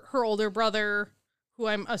her older brother, who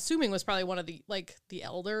I'm assuming was probably one of the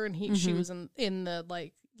elder, and she was in the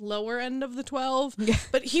like lower end of the 12. Yeah.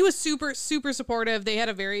 But he was super, super supportive. They had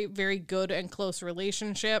a very, very good and close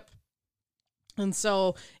relationship. And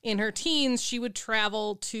so in her teens, she would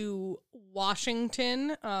travel to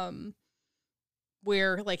Washington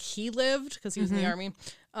where like he lived because he was in the army.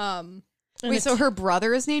 Wait, so her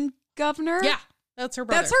brother is named Governor? Yeah, that's her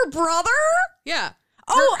brother. That's her brother? Yeah.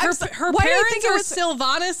 Oh, her why did I parents think it are was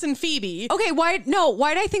Sylvanus and Phoebe. Okay, why did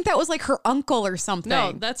I think that was like her uncle or something?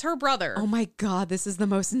 No, that's her brother. Oh my God, this is the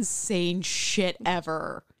most insane shit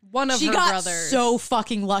ever. One of her brothers. She got so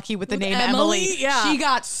fucking lucky with the name Emily. Yeah. She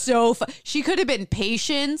got she could have been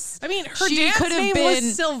Patience. I mean, her dad's name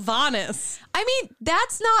was Sylvanus. I mean,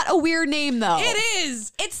 that's not a weird name though. It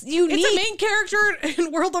is. It's unique. It's a main character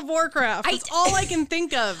in World of Warcraft. That's all I can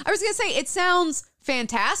think of. I was going to say, it sounds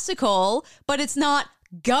fantastical, but it's not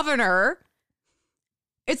Governor.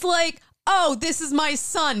 It's like, oh, this is my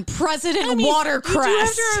son, President Watercress. You do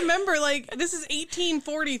have to remember, like, this is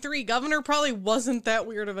 1843. Governor probably wasn't that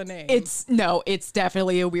weird of a name. It's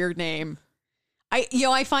definitely a weird name.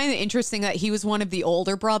 I find it interesting that he was one of the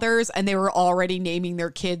older brothers and they were already naming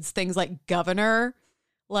their kids things like Governor.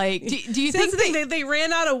 Like, do you think they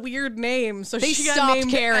ran out of weird names, so they she got stopped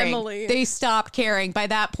named caring? Emily. They stopped caring. By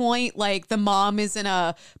that point, like the mom is in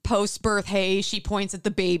a post-birth haze. She points at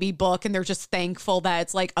the baby book and they're just thankful that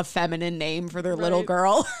it's like a feminine name for their little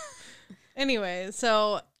girl. Anyway,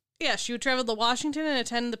 so yeah, she would travel to Washington and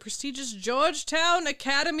attend the prestigious Georgetown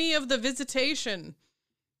Academy of the Visitation.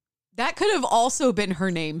 That could have also been her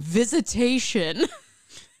name, Visitation.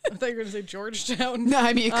 I thought you were going to say Georgetown. No,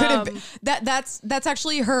 I mean, it could have been. That's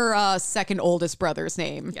actually her second oldest brother's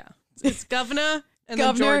name. Yeah. It's Governor and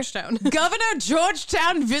then Georgetown. Governor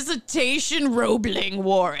Georgetown Visitation Roebling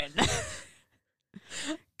Warren.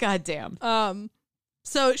 Goddamn.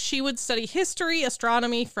 So she would study history,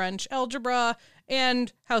 astronomy, French, algebra,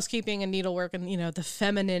 and housekeeping and needlework and, the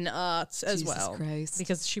feminine arts as Jesus well. Christ.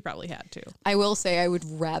 Because she probably had to. I will say I would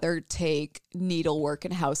rather take needlework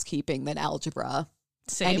and housekeeping than algebra.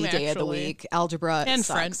 Same, any day of the week. Algebra and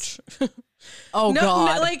sucks. French. Oh,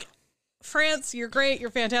 God. No, like, France, you're great. You're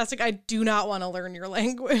fantastic. I do not want to learn your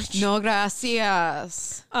language. No,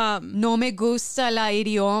 gracias. No me gusta la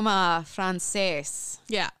idioma francés.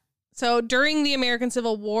 Yeah. So during the American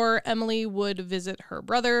Civil War, Emily would visit her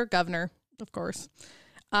brother, Governor, of course,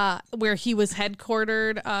 where he was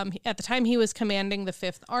headquartered. At the time, he was commanding the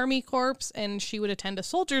 5th Army Corps, and she would attend a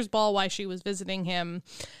soldier's ball while she was visiting him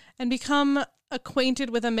and become acquainted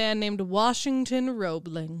with a man named Washington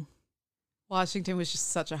Roebling. Washington was just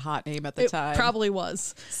such a hot name at the time. Probably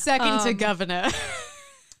was. Second to Governor.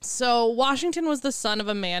 So Washington was the son of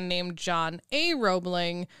a man named John A.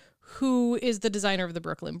 Roebling, who is the designer of the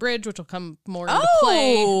Brooklyn Bridge, which will come more into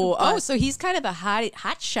play. Oh, so he's kind of a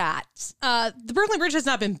hot shot. The Brooklyn Bridge has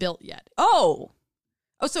not been built yet. Oh,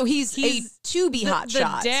 so he's a to-be hot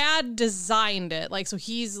shot. The dad designed it. So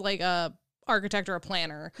he's like a architect or a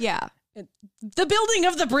planner. Yeah. The building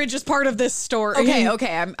of the bridge is part of this story.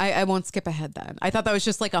 Okay. I won't skip ahead then. I thought that was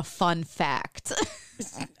just like a fun fact.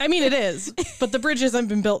 I mean, it is, but the bridge hasn't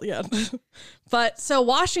been built yet. But so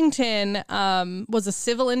Washington was a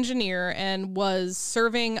civil engineer and was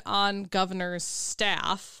serving on governor's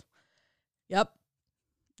staff. Yep.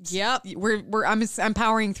 I'm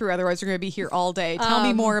powering through. Otherwise, we're going to be here all day. Tell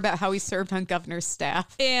me more about how he served on governor's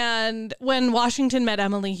staff. And when Washington met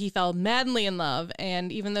Emily, he fell madly in love.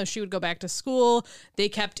 And even though she would go back to school, they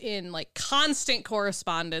kept in constant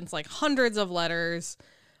correspondence, hundreds of letters,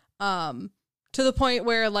 to the point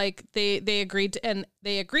where they agreed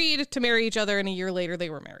to marry each other. And a year later, they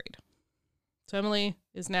were married. So Emily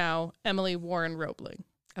is now Emily Warren Roebling.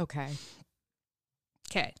 Okay.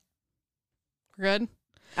 We're good.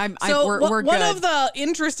 We're good. One of the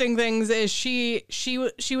interesting things is she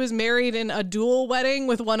was married in a dual wedding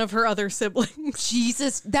with one of her other siblings.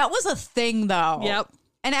 Jesus, that was a thing though. Yep.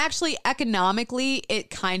 And actually, economically, it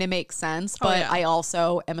kind of makes sense. But I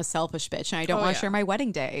also am a selfish bitch, and I don't want to share my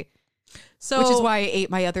wedding day. So, which is why I ate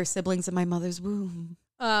my other siblings in my mother's womb.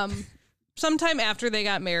 Sometime after they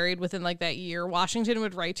got married, within that year, Washington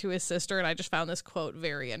would write to his sister, and I just found this quote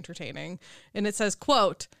very entertaining. And it says,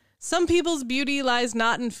 quote, "Some people's beauty lies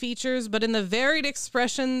not in features, but in the varied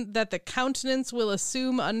expression that the countenance will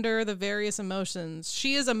assume under the various emotions.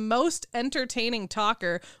 She is a most entertaining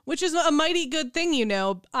talker, which is a mighty good thing,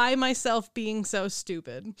 I myself being so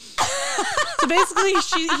stupid." So basically,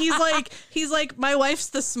 he's like, my wife's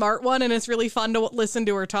the smart one, and it's really fun to listen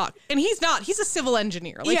to her talk. And he's not. He's a civil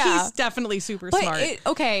engineer. He's definitely super smart.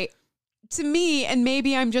 To me, and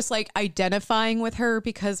maybe I'm just identifying with her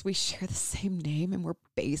because we share the same name and we're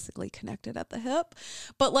basically connected at the hip.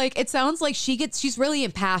 But it sounds like she's really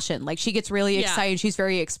impassioned. She gets really excited. She's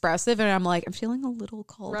very expressive. And I'm feeling a little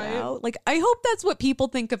called out. I hope that's what people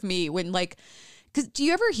think of me when because do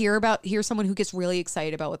you ever hear someone who gets really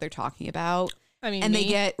excited about what they're talking about? and they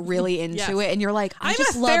get really into it, and you're like, I I'm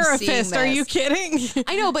just a love therapist. seeing this. Are you kidding?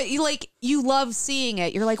 I know, but you love seeing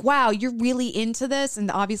it. You're like, wow, you're really into this, and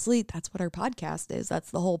obviously that's what our podcast is.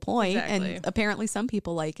 That's the whole point. Exactly. And apparently some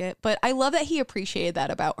people like it. But I love that he appreciated that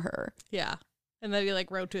about her. Yeah. And then he like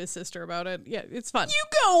wrote to his sister about it. Yeah, it's fun. You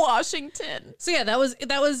go, Washington. So yeah, that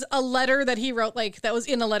was a letter that he wrote. Like that was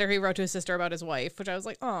in a letter he wrote to his sister about his wife, which I was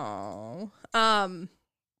like, oh.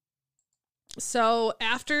 So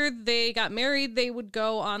after they got married, they would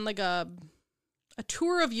go on like a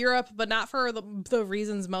tour of Europe, but not for the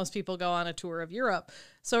reasons most people go on a tour of Europe.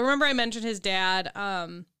 So remember I mentioned his dad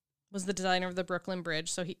was the designer of the Brooklyn Bridge.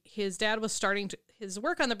 So his dad was starting his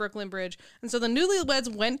work on the Brooklyn Bridge. And so the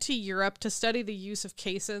newlyweds went to Europe to study the use of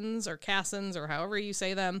caissons or however you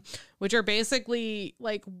say them, which are basically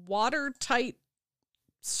like watertight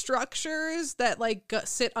structures that like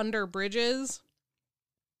sit under bridges.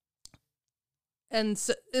 And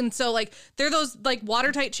so like they're those like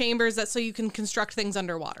watertight chambers so you can construct things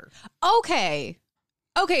underwater. Okay,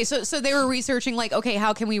 so they were researching like, okay,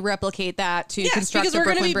 how can we replicate that to construct the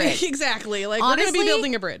Brooklyn Bridge? Exactly. Like Honestly, we're going to be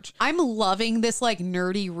building a bridge. I'm loving this like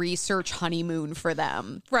nerdy research honeymoon for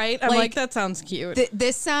them. Right? I'm like that sounds cute.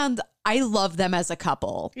 I love them as a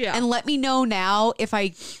couple. Yeah. And let me know now if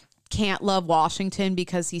I can't love Washington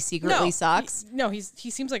because he secretly sucks. He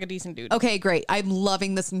seems like a decent dude. Okay, great. I'm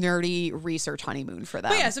loving this nerdy research honeymoon for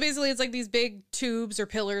them. But yeah, so basically it's like these big tubes or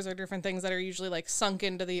pillars or different things that are usually like sunk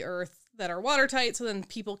into the earth that are watertight, so then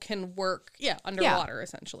people can work underwater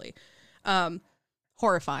essentially.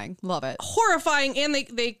 Horrifying. Love it. Horrifying, and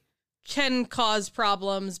they can cause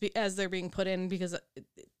problems as they're being put in because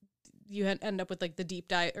you end up with like the deep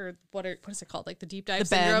dive, or what is it called? Like the deep dive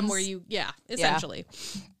syndrome, where essentially.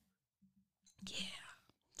 Yeah.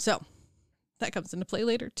 So that comes into play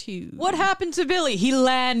later too. What happened to Billy? He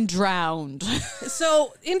land drowned.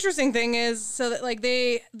 So interesting thing is, that like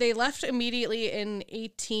they left immediately in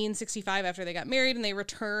 1865 after they got married, and they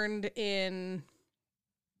returned in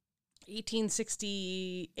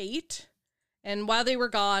 1868. And while they were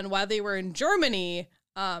gone, while they were in Germany,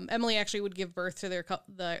 Emily actually would give birth to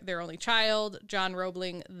their only child, John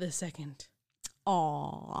Roebling II.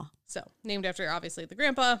 Aww. So named after obviously the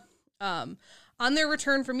grandpa. On their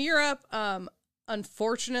return from Europe,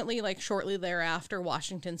 unfortunately, like shortly thereafter,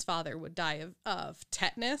 Washington's father would die of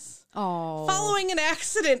tetanus following an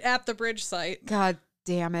accident at the bridge site. God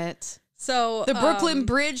damn it. So the Brooklyn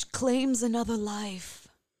Bridge claims another life.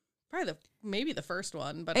 Probably maybe the first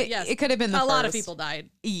one, but yes, it could have been the first. A lot of people died.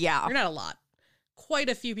 Yeah. Or not a lot. Quite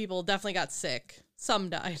a few people definitely got sick. Some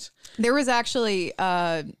died. There was actually,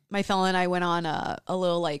 my fellow and I went on a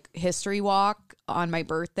little like history walk on my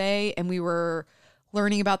birthday, and we were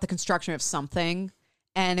learning about the construction of something.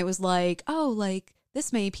 And it was like, oh, like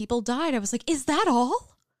this many people died. I was like, is that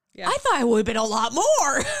all? Yeah. I thought it would have been a lot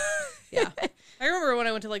more. Yeah. I remember when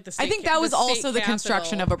I went to like the state. I think that was also the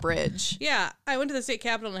construction of a bridge. Yeah. I went to the state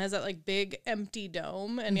capitol, and it has that like big empty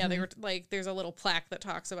dome. And yeah, they were like, there's a little plaque that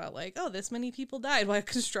talks about like, oh, this many people died while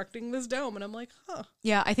constructing this dome. And I'm like, huh.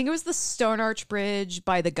 Yeah. I think it was the Stone Arch Bridge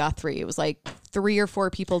by the Guthrie. It was like 3 or 4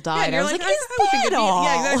 people died. Yeah, I was like, I is that all?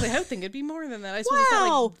 Yeah, exactly. I would think it'd be more than that. I suppose it's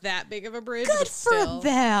not like that big of a bridge. Good but for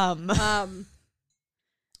them.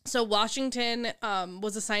 So Washington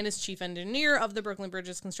was assigned as chief engineer of the Brooklyn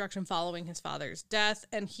Bridge's construction following his father's death.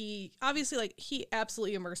 And he obviously he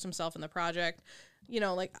absolutely immersed himself in the project. You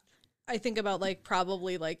know, like I think about like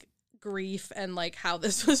probably like grief and like how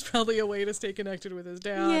this was probably a way to stay connected with his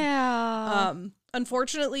dad. Yeah.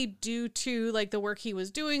 Unfortunately, due to like the work he was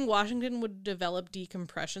doing, Washington would develop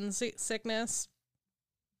decompression sickness.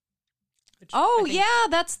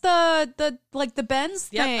 That's the like the bends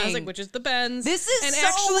thing. Yeah, I was like, which is the bends. This is and so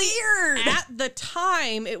actually, weird. At the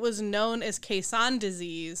time, it was known as caisson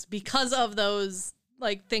disease because of those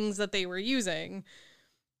like things that they were using.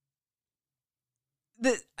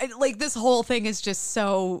 This whole thing is just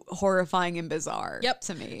so horrifying and bizarre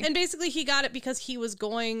to me. And basically, he got it because he was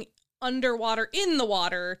going underwater in the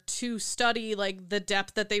water to study like the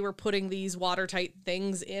depth that they were putting these watertight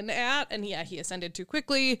things in at. And yeah, he ascended too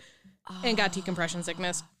quickly and got decompression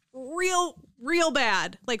sickness. Real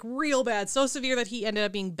bad. Like real bad. So severe that he ended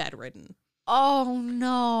up being bedridden. Oh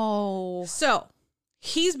no. So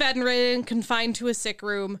he's bedridden, confined to a sick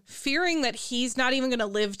room, fearing that he's not even going to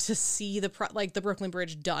live to see the Brooklyn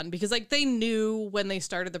Bridge done, because like they knew when they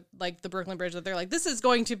started the Brooklyn Bridge that they're like, this is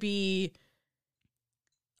going to be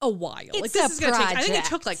a while. It's like this is going to take. I think it project.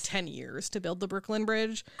 took like 10 years to build the Brooklyn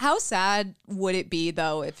Bridge. How sad would it be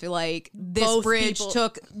though if like this Both bridge people-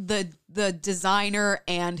 took the the designer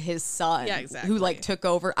and his son, Yeah, exactly. who like took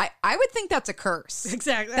over. I would think that's a curse.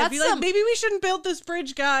 Exactly. That's I'd be like, maybe we shouldn't build this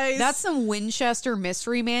bridge, guys. That's some Winchester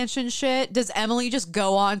Mystery Mansion shit. Does Emily just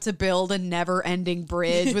go on to build a never-ending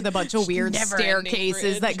bridge with a bunch of weird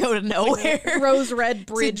staircases that go to nowhere? Rose Red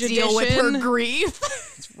Bridge to edition. deal with her grief.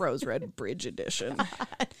 It's Rose Red Bridge edition.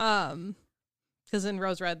 Because in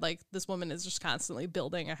Rose Red, like, this woman is just constantly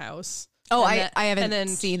building a house. Oh, I haven't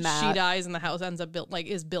seen that. She dies and the house ends up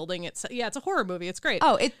is building it. Yeah, it's a horror movie. It's great.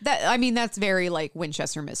 Oh, that's very like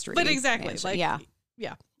Winchester Mystery. But exactly, Mansion. like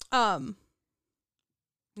yeah.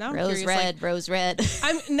 Now I'm Rose curious, Red, Rose Red.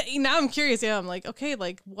 I'm curious. Yeah, I'm like, okay,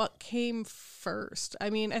 like what came first? I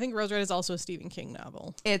mean, I think Rose Red is also a Stephen King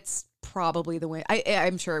novel. It's probably the way.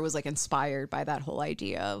 I'm sure it was like inspired by that whole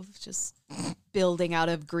idea of just building out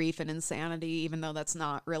of grief and insanity, even though that's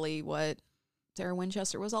not really what Sarah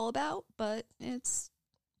Winchester was all about. But it's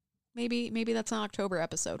maybe that's an October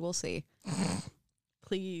episode. We'll see.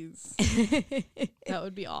 Please, that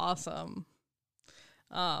would be awesome.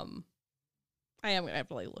 I am gonna have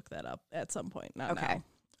to like look that up at some point. Not okay.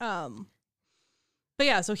 now. But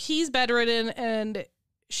yeah, so he's bedridden and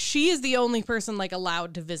she is the only person like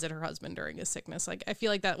allowed to visit her husband during his sickness. Like, I feel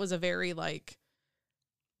like that was a very like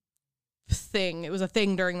thing. It was a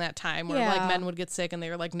thing during that time where like men would get sick and they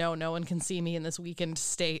were like, no one can see me in this weakened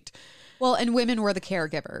state. Well, and women were the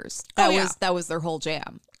caregivers. That was their whole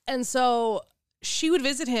jam. And so she would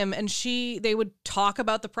visit him and they would talk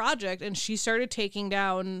about the project, and she started taking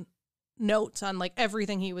down notes on like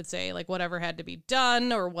everything he would say, like whatever had to be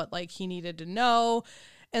done or what like he needed to know.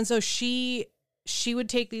 And so she would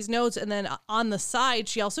take these notes, and then on the side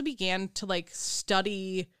she also began to like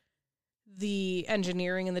study the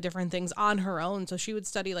engineering and the different things on her own. So she would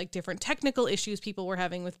study like different technical issues people were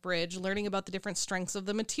having with bridge, learning about the different strengths of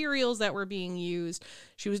the materials that were being used.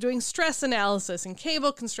 She was doing stress analysis and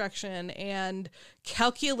cable construction and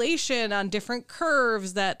calculation on different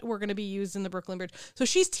curves that were going to be used in the Brooklyn Bridge. So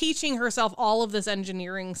she's teaching herself all of this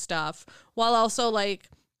engineering stuff while also like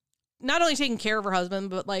not only taking care of her husband,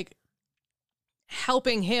 but like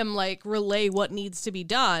helping him like relay what needs to be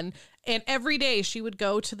done. And every day she would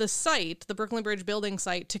go to the site, the Brooklyn Bridge building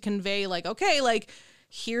site, to convey like, okay, like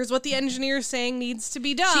here's what the engineer's saying needs to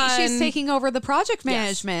be done. She's taking over the project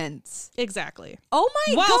management. Yes, exactly. Oh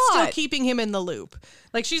my God. While still keeping him in the loop.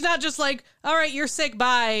 Like, she's not just like, all right, you're sick,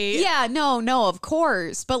 bye. Yeah, no, of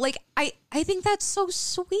course. But like, I think that's so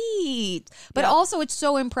sweet. But also it's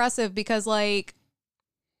so impressive because like,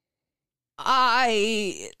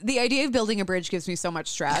 the idea of building a bridge gives me so much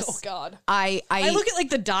stress. Oh God. I look at like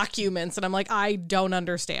the documents and I'm like, I don't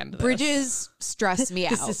understand this. Bridges stress me out.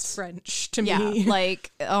 This is French to yeah, me.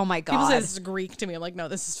 Like, oh my God. People say this is Greek to me. I'm like, no,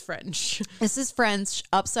 this is French. This is French,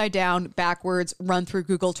 upside down, backwards, run through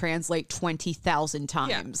Google Translate 20,000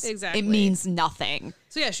 times. Yeah, exactly. It means nothing.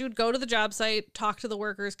 So yeah, she would go to the job site, talk to the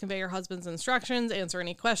workers, convey her husband's instructions, answer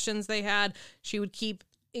any questions they had. She would keep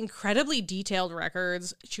incredibly detailed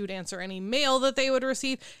records. She would answer any mail that they would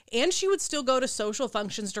receive, and she would still go to social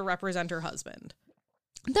functions to represent her husband.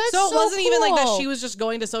 That's so it wasn't even like that cool. she was just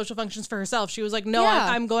going to social functions for herself. She was like, no, Yeah.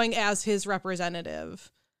 I'm going as his representative.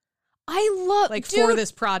 I love like dude, for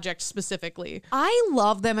this project specifically. I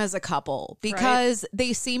love them as a couple because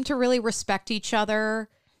they seem to really respect each other.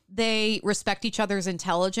 They respect each other's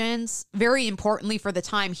intelligence. Very importantly for the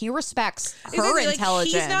time, he respects her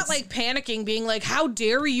intelligence. He's not like panicking, being like, how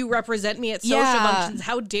dare you represent me at social functions?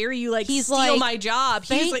 How dare you like He's steal like, my job?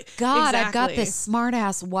 Thank He's like, God, I've got exactly. this smart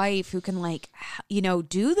ass wife who can like,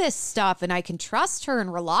 do this stuff, and I can trust her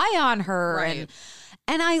and rely on her. Right.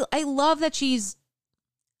 And I love that she's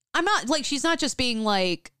not just being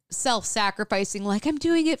like self-sacrificing, like I'm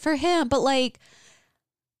doing it for him, but like,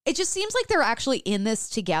 it just seems like they're actually in this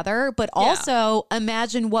together, but also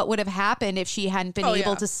imagine what would have happened if she hadn't been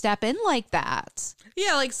able to step in like that.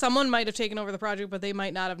 Yeah, like someone might have taken over the project, but they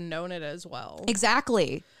might not have known it as well.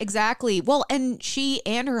 Exactly. Well, and she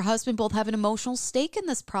and her husband both have an emotional stake in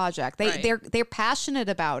this project. They're passionate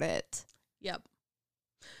about it. Yep.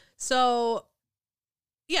 So,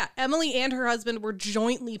 yeah, Emily and her husband were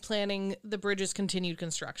jointly planning the bridge's continued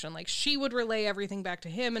construction. Like, she would relay everything back to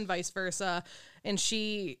him and vice versa. And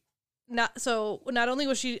not only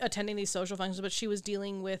was she attending these social functions, but she was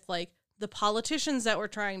dealing with like the politicians that were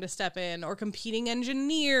trying to step in, or competing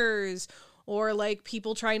engineers, or like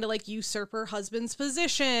people trying to like usurp her husband's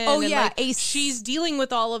position. Oh, and, yeah. like, she's dealing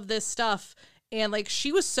with all of this stuff. And like,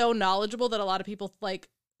 she was so knowledgeable that a lot of people like,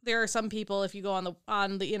 there are some people, if you go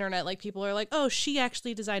on the internet, like people are like, oh, she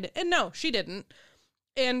actually designed it. And no, she didn't.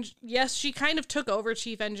 And yes, she kind of took over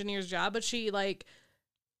chief engineer's job, but she like,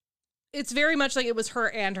 it's very much like it was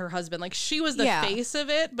her and her husband. Like, she was the Yeah. face of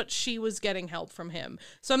it, but she was getting help from him.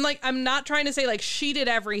 So I'm like, I'm not trying to say like she did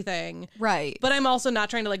everything. Right. But I'm also not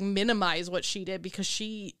trying to like minimize what she did, because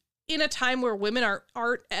she, in a time where women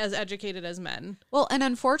aren't as educated as men. Well, and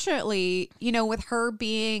unfortunately, you know, with her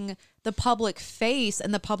being the public face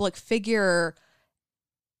and the public figure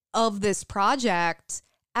of this project,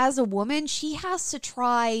 as a woman, she has to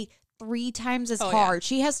try 3 times as hard.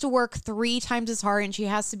 She has to work 3 times as hard, and she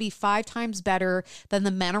has to be 5 times better than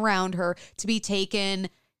the men around her to be taken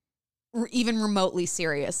even remotely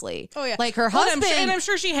seriously. Oh yeah, like her well, husband. I'm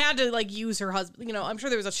sure she had to like use her husband. You know, I'm sure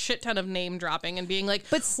there was a shit ton of name dropping and being like,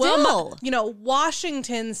 but still, well, you know,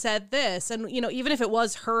 Washington said this, and you know, even if it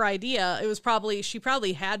was her idea, it was she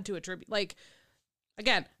probably had to attribute. Like,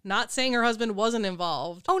 again, not saying her husband wasn't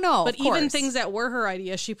involved. Oh no, but of even course. things that were her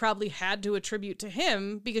idea, she probably had to attribute to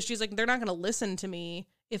him, because she's like, they're not going to listen to me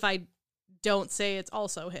if I don't say it's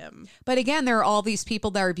also him. But again, there are all these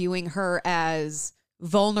people that are viewing her as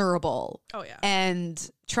vulnerable. Oh yeah. And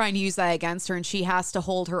trying to use that against her, and she has to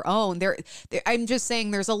hold her own. I'm just saying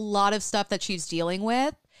there's a lot of stuff that she's dealing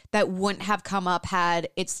with that wouldn't have come up had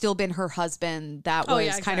it still been her husband that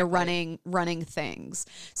was kind of running things.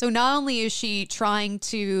 So not only is she trying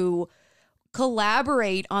to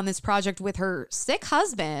collaborate on this project with her sick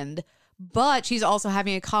husband, but she's also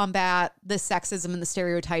having to combat the sexism and the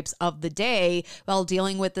stereotypes of the day while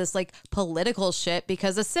dealing with this like political shit,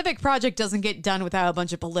 because a civic project doesn't get done without a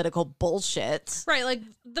bunch of political bullshit. Right. Like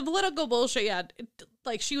the political bullshit. Yeah.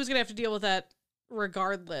 Like she was going to have to deal with that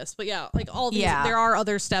regardless. But yeah, like all these, there are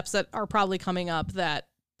other steps that are probably coming up that,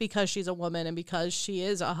 because she's a woman and because she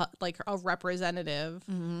is a representative.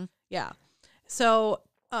 Mm-hmm. Yeah. So,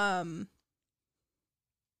 I'm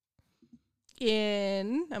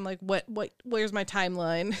like, where's my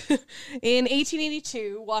timeline? In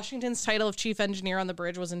 1882, Washington's title of chief engineer on the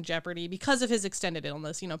bridge was in jeopardy because of his extended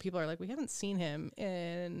illness. You know, people are like, we haven't seen him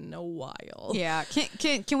in a while. Yeah.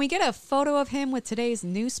 Can we get a photo of him with today's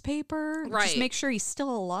newspaper? Right. Just make sure he's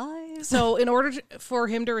still alive. So in order for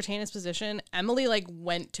him to retain his position, Emily like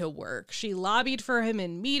went to work. She lobbied for him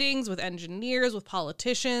in meetings with engineers, with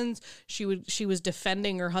politicians. She was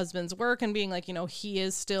defending her husband's work and being like, you know, he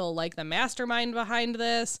is still like the mastermind behind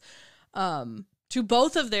this. To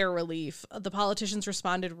both of their relief, the politicians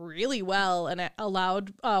responded really well and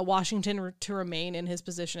allowed Washington to remain in his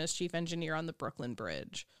position as chief engineer on the Brooklyn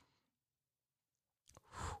Bridge.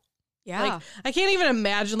 Yeah. Like, I can't even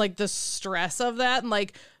imagine like the stress of that. And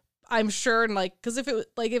like, I'm sure, and like, because if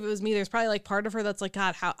it was me, there's probably like part of her that's like,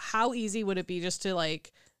 God, how easy would it be just to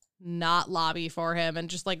like not lobby for him and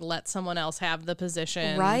just like let someone else have the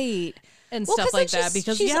position, right? And stuff like that,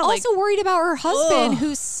 because she's also worried about her husband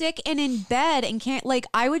who's sick and in bed and can't, like,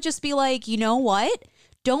 I would just be like, you know what?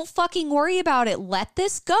 Don't fucking worry about it. Let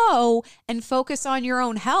this go and focus on your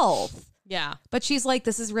own health. Yeah. But she's like,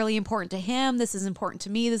 this is really important to him. This is important to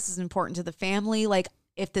me. This is important to the family. Like,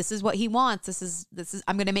 if this is what he wants, this is,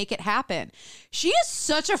 I'm going to make it happen. She is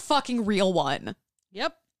such a fucking real one.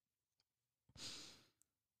 Yep.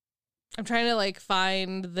 I'm trying to like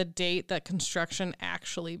find the date that construction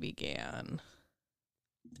actually began.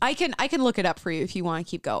 I can look it up for you if you want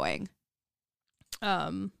to keep going.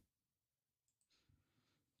 So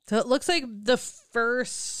it looks like the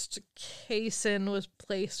first caisson was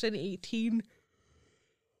placed in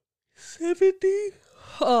 1870.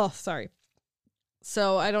 Oh, sorry.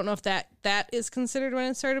 So I don't know if that is considered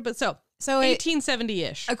when it started, but so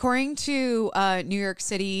 1870-ish. According to New York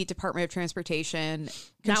City Department of Transportation,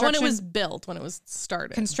 not when it was built, when it was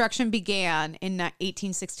started. Construction began in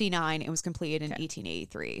 1869 and was completed in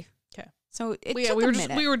 1883. Okay. So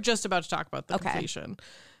we were just about to talk about the completion.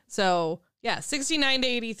 So yeah, 69 to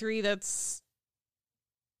 83, that's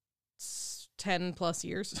 10 plus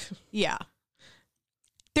years. Yeah.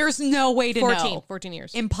 There's no way to know. 14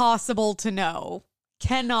 years. Impossible to know.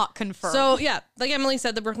 Cannot confirm. So yeah, like Emily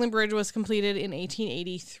said, the Brooklyn Bridge was completed in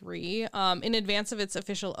 1883. In advance of its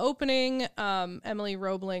official opening, Emily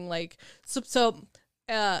Roebling,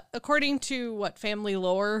 according to what family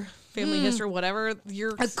lore, family history, whatever,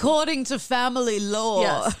 according to family lore.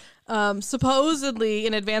 Yes. Supposedly,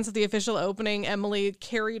 in advance of the official opening, Emily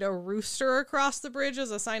carried a rooster across the bridge as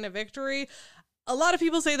a sign of victory. A lot of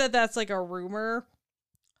people say that that's like a rumor.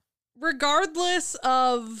 Regardless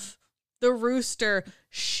of the rooster,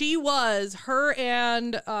 her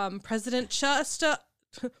and President Chester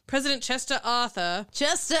Arthur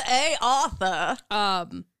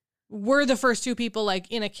were the first two people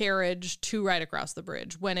like in a carriage to ride across the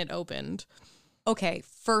bridge when it opened. Okay,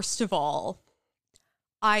 first of all,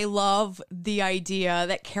 I love the idea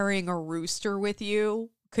that carrying a rooster with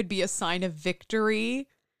you could be a sign of victory.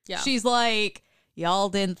 Yeah. She's like, y'all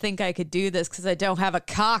didn't think I could do this because I don't have a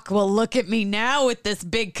cock. Well, look at me now with this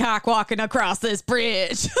big cock walking across this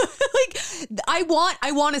bridge. Like, I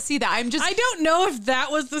want to see that. I don't know if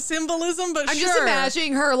that was the symbolism, but I'm sure. just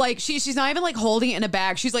imagining her like she's not even like holding it in a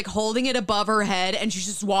bag. She's like holding it above her head, and she's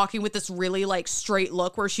just walking with this really like straight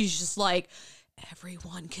look where she's just like,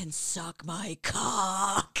 everyone can suck my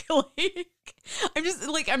cock.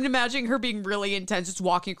 Like, I'm imagining her being really intense, just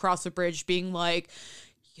walking across the bridge, being like,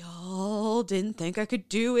 y'all didn't think I could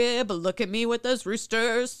do it, but look at me with those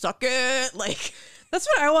roosters, suck it. Like, that's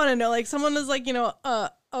what I want to know. Like, someone is like,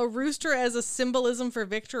 a rooster as a symbolism for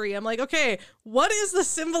victory. I'm like, okay, what is the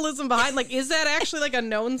symbolism behind? Like, is that actually like a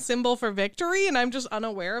known symbol for victory? And I'm just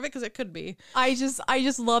unaware of it because it could be. I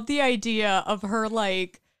just love the idea of her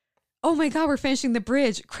like, oh my God, we're finishing the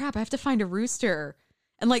bridge. Crap, I have to find a rooster.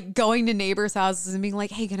 And like going to neighbors' houses and being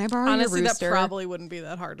like, hey, can I borrow your rooster? Honestly, that probably wouldn't be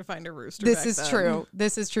that hard to find a rooster. This is true.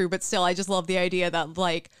 This is true. But still, I just love the idea that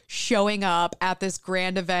like showing up at this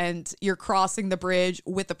grand event, you're crossing the bridge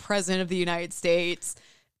with the president of the United States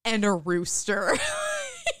and a rooster.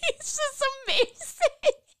 It's just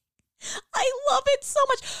amazing. I love it so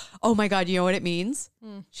much. Oh my God, you know what it means?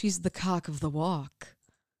 She's the cock of the walk.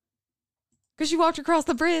 Because she walked across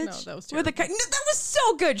the bridge. No, that was terrible. No, that was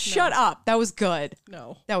so good. Shut up. That was good.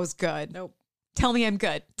 No. That was good. Nope. Tell me I'm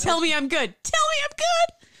good. Nope. Tell me I'm good. Tell me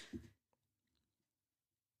I'm good.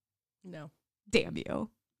 No. Damn you.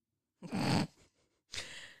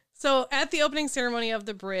 So at the opening ceremony of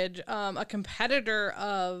the bridge, a competitor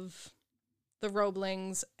of the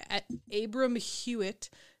Roeblings, Abram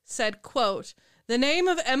Hewitt, said, quote, "The name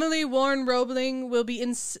of Emily Warren Roebling will be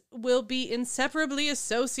inseparably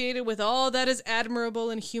associated with all that is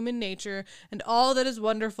admirable in human nature and all that is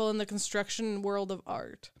wonderful in the construction world of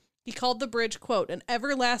art." He called the bridge, quote, "an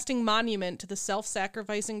everlasting monument to the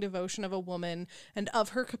self-sacrificing devotion of a woman and of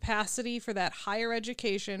her capacity for that higher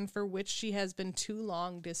education for which she has been too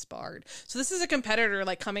long disbarred." So this is a competitor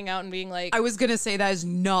like coming out and being like, I was going to say that is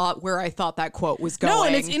not where I thought that quote was going. no,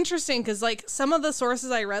 and it's interesting because like some of the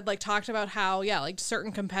sources I read like talked about how, yeah, like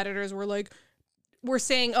certain competitors were like, we're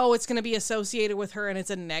saying, oh, it's going to be associated with her and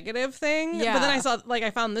it's a negative thing. Yeah. But then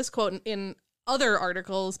I found this quote in other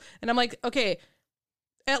articles and I'm like, okay,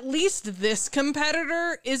 at least this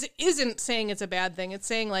competitor isn't saying it's a bad thing. It's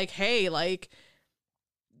saying like, hey, like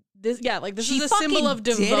this, yeah, like this is a symbol of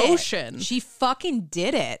devotion. She fucking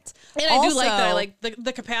did it. And also, I do like that. I like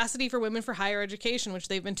the capacity for women for higher education, which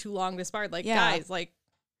they've been too long disbarred. Like, guys, like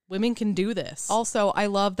women can do this. Also, I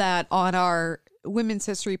love that on our Women's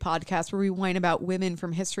History podcast where we whine about women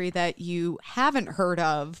from history that you haven't heard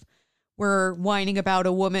of. We're whining about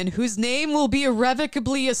a woman whose name will be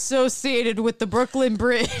irrevocably associated with the Brooklyn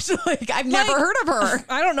Bridge. Like, I've never heard of her.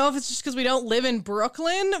 I don't know if it's just because we don't live in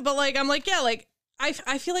Brooklyn, but like, I'm like, yeah, like I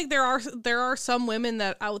feel like there are some women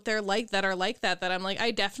that out there that are like that I'm like,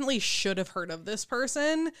 I definitely should have heard of this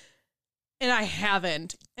person. And I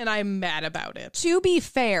haven't, and I'm mad about it. To be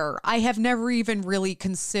fair, I have never even really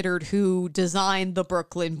considered who designed the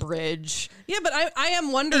Brooklyn Bridge. Yeah, but I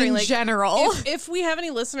am wondering, in like, general, if we have any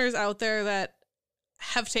listeners out there that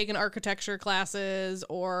have taken architecture classes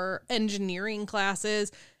or engineering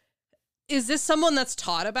classes, is this someone that's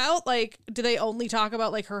taught about? Like, do they only talk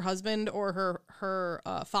about like her husband or her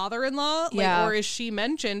father-in-law? Like, yeah. Or is she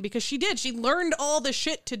mentioned because she learned all the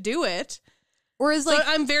shit to do it? Or is like, so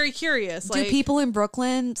I'm very curious. Do people in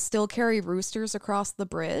Brooklyn still carry roosters across the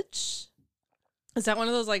bridge? Is that one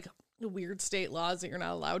of those like weird state laws that you're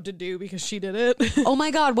not allowed to do because she did it? Oh my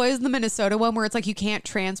God, what is the Minnesota one where it's like you can't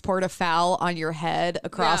transport a fowl on your head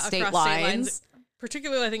across state lines?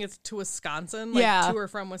 Particularly, I think it's to Wisconsin, like to or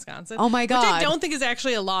from Wisconsin. Oh my God. Which I don't think is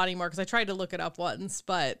actually a law anymore because I tried to look it up once,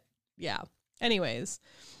 but yeah. Anyways.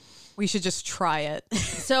 We should just try it.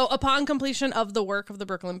 So upon completion of the work of the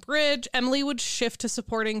Brooklyn Bridge, Emily would shift to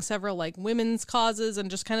supporting several like women's causes and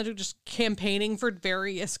just kind of just campaigning for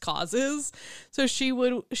various causes. So she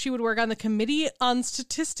would work on the Committee on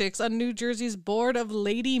Statistics on New Jersey's Board of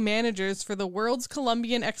Lady Managers for the World's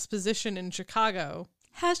Columbian Exposition in Chicago.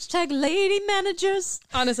 # lady managers.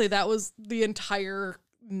 Honestly, that was the entire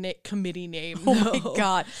committee name. Oh my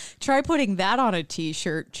God. Try putting that on a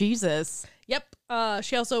t-shirt. Jesus. Yep.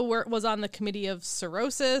 She also was on the Committee of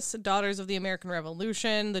Cirrhosis, Daughters of the American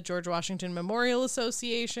Revolution, the George Washington Memorial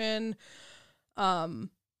Association,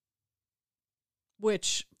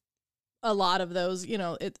 which a lot of those, you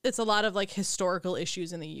know, it's a lot of like historical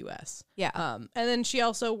issues in the U.S. Yeah. And then she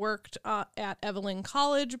also worked at Evelyn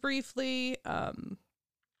College briefly. And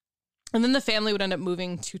then the family would end up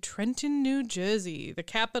moving to Trenton, New Jersey, the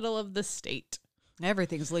capital of the state.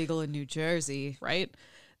 Everything's legal in New Jersey. Right?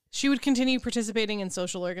 She would continue participating in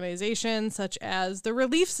social organizations such as the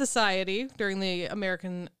Relief Society during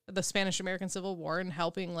the Spanish-American Civil War and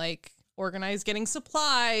helping like organize getting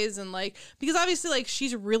supplies and like, because obviously like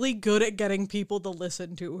she's really good at getting people to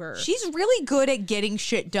listen to her. She's really good at getting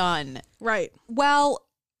shit done. Right. Well,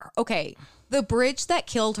 okay. The bridge that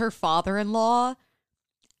killed her father-in-law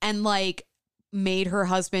and like made her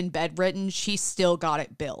husband bedridden, she still got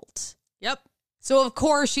it built. Yep. So of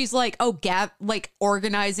course she's like, oh, like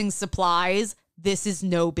organizing supplies. This is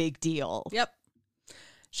no big deal. Yep.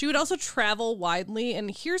 She would also travel widely, and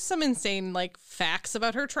here's some insane like facts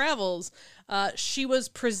about her travels. She was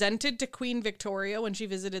presented to Queen Victoria when she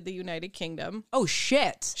visited the United Kingdom. Oh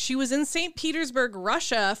shit. She was in St. Petersburg,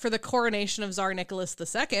 Russia for the coronation of Tsar Nicholas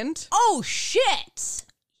II. Oh shit.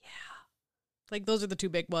 Like, those are the two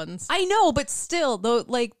big ones. I know, but still, though,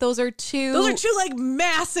 like, those are two, like,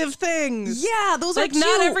 massive things. Yeah, those like, are two.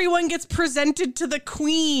 Not everyone gets presented to the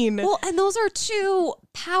queen. Well, and those are two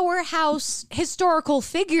powerhouse historical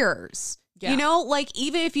figures. Yeah. You know, like,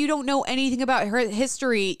 even if you don't know anything about her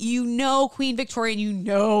history, you know Queen Victoria and you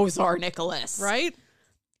know Tsar Nicholas. Right?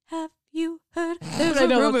 Have you heard? There's a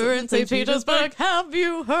rumor in St. Petersburg. Have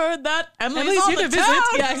you heard that Emily's on the town?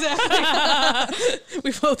 Yeah, exactly.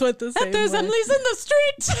 We both went the same There's way. Emily's in the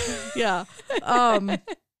street. Yeah.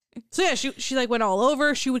 So yeah, she like went all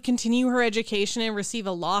over. She would continue her education and receive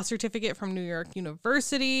a law certificate from New York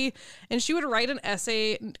University. And she would write an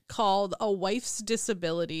essay called A Wife's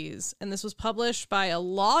Disabilities. And this was published by a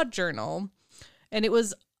law journal. And it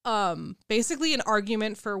was basically an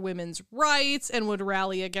argument for women's rights and would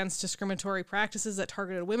rally against discriminatory practices that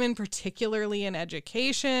targeted women, particularly in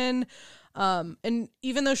education. And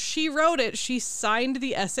even though she wrote it, she signed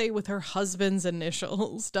the essay with her husband's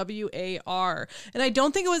initials, W-A-R. And I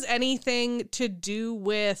don't think it was anything to do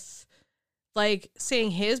with like saying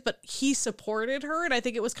his, but he supported her. And I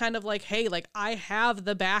think it was kind of like, hey, like I have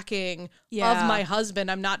the backing of my husband.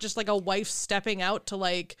 I'm not just like a wife stepping out to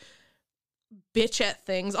like bitch at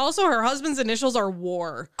things. Also, her husband's initials are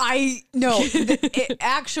war. I know.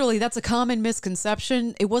 Actually, that's a common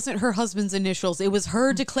misconception. It wasn't her husband's initials. It was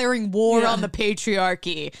her declaring war on the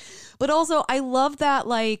patriarchy. But also, I love that,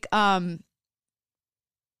 like, oh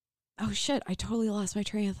shit, I totally lost my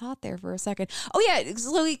train of thought there for a second. Oh yeah,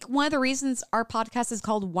 so like one of the reasons our podcast is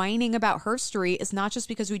called Whining About Herstory is not just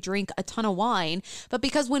because we drink a ton of wine, but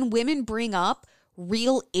because when women bring up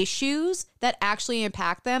real issues that actually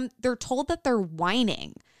impact them, they're told that they're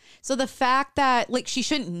whining. So the fact that like she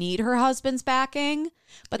shouldn't need her husband's backing,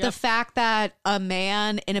 but the fact that a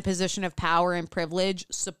man in a position of power and privilege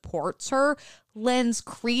supports her lends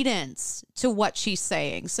credence to what she's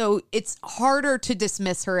saying. So it's harder to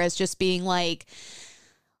dismiss her as just being like,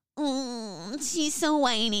 she's so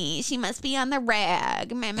whiny. She must be on the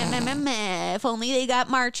rag. Meh, meh, meh, meh, meh. If only they got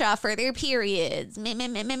March off for their periods. Meh, meh,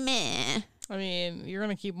 meh, meh, meh. I mean, you're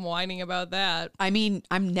going to keep whining about that. I mean,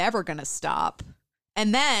 I'm never going to stop.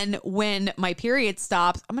 And then when my period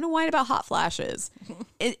stops, I'm going to whine about hot flashes.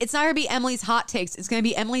 It's not going to be Emily's hot takes. It's going to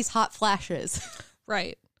be Emily's hot flashes.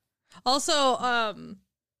 Right. Also,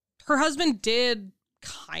 her husband did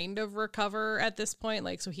kind of recover at this point.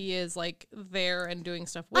 Like, so he is like there and doing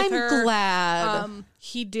stuff with her. I'm glad.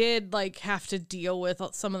 He did like have to deal with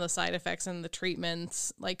some of the side effects and the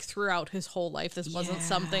treatments like throughout his whole life. This wasn't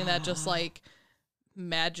something that just like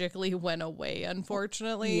magically went away,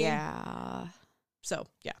 unfortunately. Yeah. So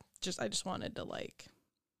yeah, I just wanted to like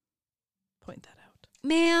point that out.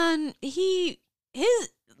 Man,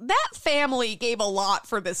 that family gave a lot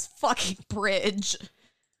for this fucking bridge.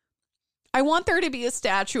 I want there to be a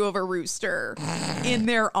statue of a rooster in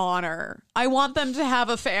their honor. I want them to have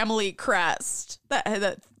a family crest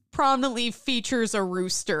that prominently features a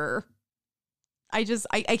rooster. I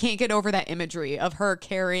can't get over that imagery of her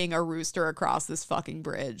carrying a rooster across this fucking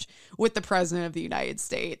bridge with the president of the United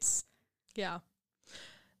States. Yeah.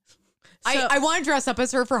 So, I want to dress up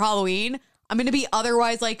as her for Halloween. I'm going to be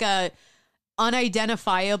otherwise like a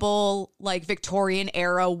unidentifiable, like Victorian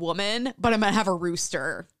era woman, but I'm going to have a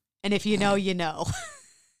rooster. And if you know, you know.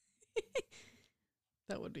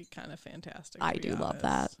 That would be kind of fantastic. I do love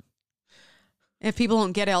that. If people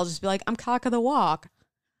don't get it, I'll just be like, I'm cock of the walk.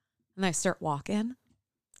 And I start walking.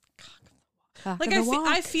 Like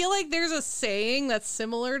I feel like there's a saying that's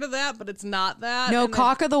similar to that, but it's not that. No,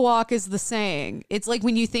 cock of the walk is the saying. It's like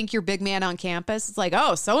when you think you're big man on campus. It's like,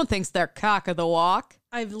 oh, someone thinks they're cock of the walk.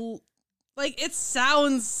 It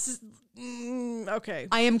sounds okay.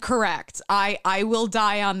 I am correct. I will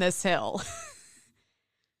die on this hill.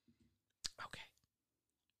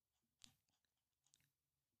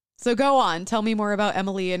 So go on. Tell me more about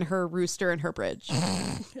Emily and her rooster and her bridge.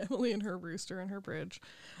 Emily and her rooster and her bridge.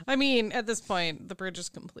 I mean, at this point, the bridge is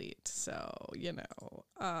complete. So, you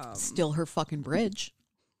know. Still her fucking bridge.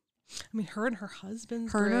 I mean, her and her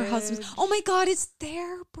husband's Her and her husband. Oh my God, it's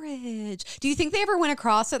their bridge. Do you think they ever went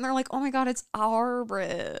across it and they're like, oh my God, it's our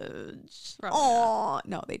bridge? Oh,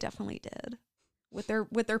 no, they definitely did. With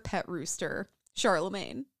their pet rooster,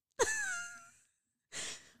 Charlemagne.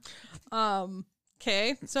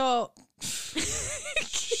 Okay, so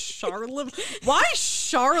Charlemagne. Why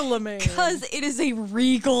Charlemagne? Because it is a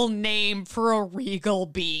regal name for a regal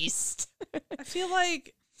beast. I feel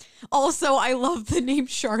like. Also, I love the name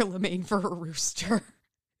Charlemagne for a rooster.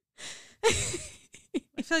 I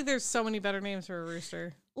feel like there's so many better names for a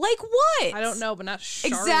rooster. Like what? I don't know, but not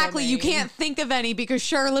Charlemagne. Exactly. You can't think of any because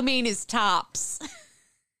Charlemagne is tops.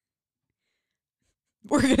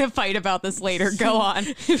 We're going to fight about this later. Go on.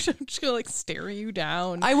 I'm just going to like stare you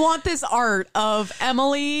down. I want this art of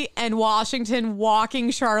Emily and Washington walking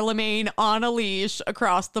Charlemagne on a leash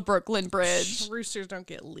across the Brooklyn Bridge. Roosters don't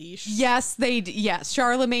get leashed. Yes, yes,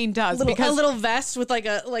 Charlemagne does. A because little vest with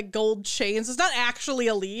like gold chains. It's not actually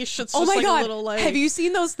a leash. It's just oh my like God. a little like. Have you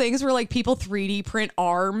seen those things where like people 3D print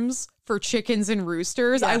arms for chickens and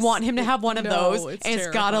roosters? Yes. I want him to have one of those. It's and it's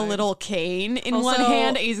got a terrifying. little cane in Also, one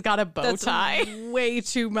hand and he's got a bow That's tie. way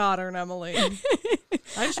too modern, Emily.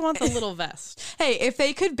 I just want the little vest. Hey, if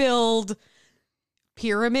they could build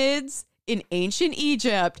pyramids in ancient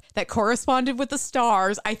Egypt that corresponded with the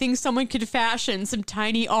stars, I think someone could fashion some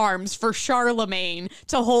tiny arms for Charlemagne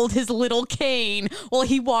to hold his little cane while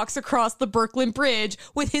he walks across the Brooklyn Bridge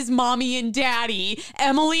with his mommy and daddy,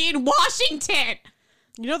 Emily and Washington.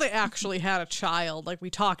 You know they actually had a child. Like we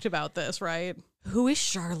talked about this, right? Who is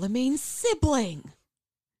Charlemagne's sibling?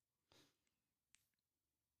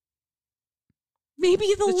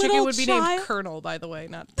 Maybe the little chicken would be child? named Colonel, by the way,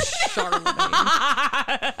 not Charlemagne.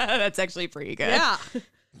 That's actually pretty good. Yeah.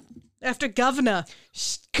 After governor.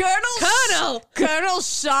 Colonel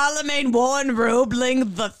Charlemagne Warren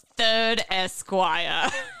Roebling the Third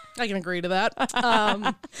Esquire. I can agree to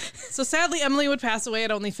that. So sadly, Emily would pass away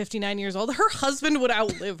at only 59 years old. Her husband would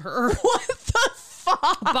outlive her. What the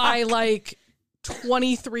fuck? By like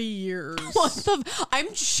 23 years.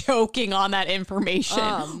 I'm choking on that information.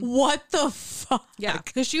 What the fuck? Yeah,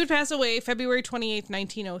 because she would pass away February 28th,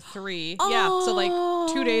 1903. Yeah, so like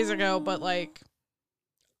 2 days ago, but like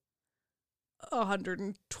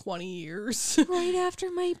 120 years. Right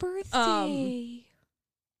after my birthday.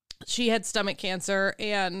 She had stomach cancer,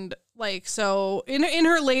 and like so in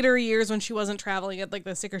her later years when she wasn't traveling, at like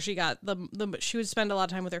the sicker she got, the she would spend a lot of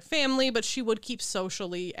time with her family, but she would keep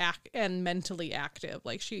socially and mentally active.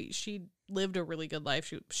 Like she lived a really good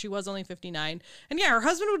life. She was only 59, and yeah, her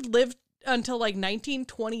husband would live until like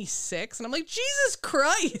 1926, and I'm like, Jesus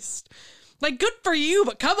Christ. Like, good for you,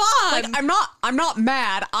 but come on. Like, I'm not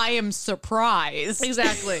mad. I am surprised.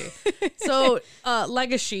 Exactly. So,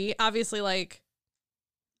 legacy, obviously, like,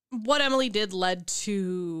 what Emily did led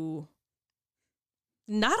to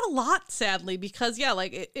not a lot, sadly, because, yeah,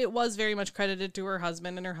 like, it was very much credited to her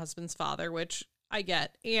husband and her husband's father, which I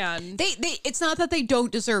get. And it's not that they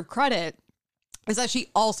don't deserve credit. It's that she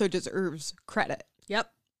also deserves credit.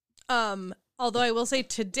 Yep. Although I will say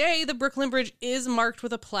today, the Brooklyn Bridge is marked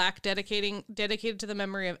with a plaque dedicated to the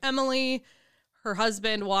memory of Emily, her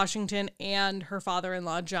husband, Washington, and her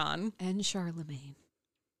father-in-law, John. And Charlemagne.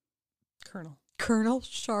 Colonel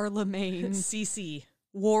Charlemagne. C.C.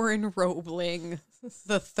 Warren Roebling,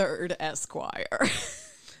 the Third Esquire.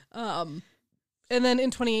 And then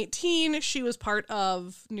in 2018, she was part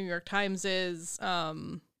of New York Times's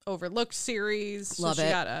Overlooked series. Love so she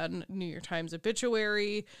it. got a New York Times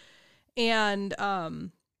obituary. And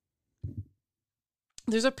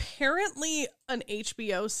there's apparently an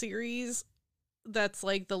HBO series that's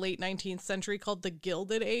like the late 19th century called The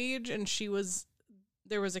Gilded Age, and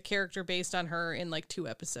there was a character based on her in like 2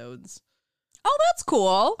 episodes. Oh, that's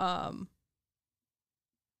cool.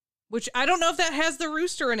 Which I don't know if that has the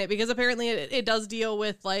rooster in it, because apparently it does deal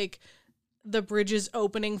with like the bridge's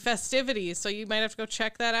opening festivities. So you might have to go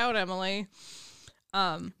check that out, Emily.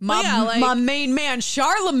 My main man,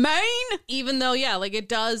 Charlemagne. Even though, yeah, like it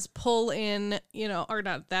does pull in, or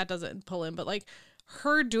not, that doesn't pull in, but like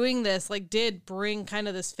her doing this, like did bring kind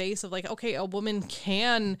of this face of like, okay, a woman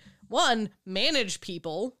can, manage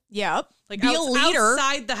people. Yep. Like be a leader.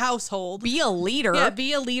 Outside the household. Be a leader. Yeah,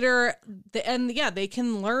 be a leader. And yeah, they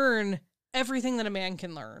can learn everything that a man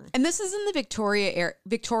can learn. And this is in the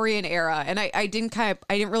Victorian era. And I didn't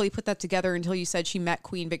really put that together until you said she met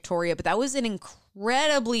Queen Victoria, but that was an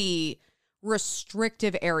incredibly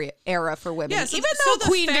restrictive era for women. Yeah, so- even so though the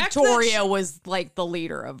Queen fact that Victoria was like the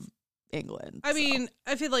leader of England. I mean,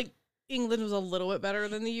 I feel like England was a little bit better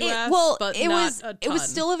than the U.S., but it not was a ton. it was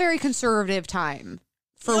still a very conservative time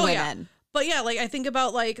for Oh, women. yeah. But yeah, like I think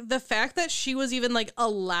about like the fact that she was even like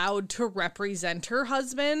allowed to represent her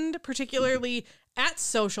husband, particularly at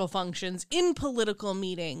social functions, in political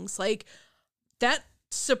meetings. Like that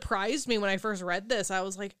surprised me when I first read this. I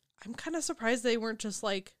was like, I'm kind of surprised they weren't just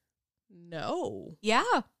like, no. Yeah,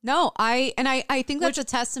 no, I think that's a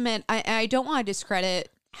testament. I don't want to discredit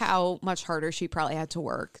how much harder she probably had to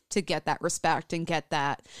work to get that respect and get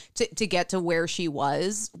that to get to where she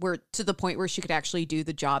was, where to the point where she could actually do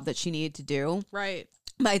the job that she needed to do. Right.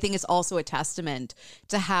 But I think it's also a testament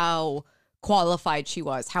to how qualified she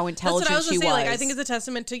was, how intelligent That's what I was she gonna was. say. Like I think it's a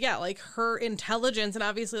testament to like her intelligence, and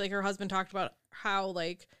obviously like her husband talked about how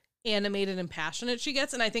like animated and passionate she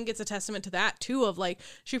gets, and I think it's a testament to that too, of like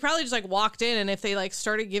she probably just like walked in, and if they like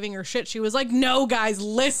started giving her shit, she was like, no guys,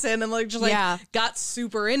 listen, and like just like got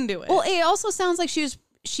super into it. Well, it also sounds like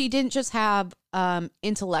she didn't just have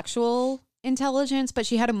intellectual intelligence, but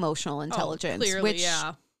she had emotional intelligence, clearly, which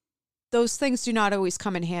those things do not always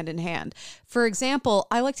come in hand. For example,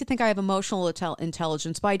 I like to think I have emotional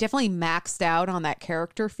intelligence, but I definitely maxed out on that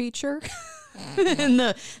character feature. And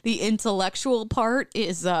the intellectual part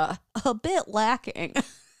is a bit lacking.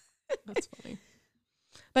 That's funny.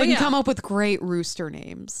 But you can come up with great rooster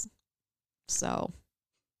names. So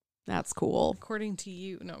that's cool. According to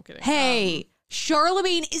you. No, I'm kidding. Hey,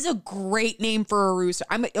 Charlemagne is a great name for a rooster.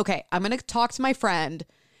 I'm going to talk to my friend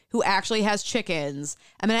who actually has chickens.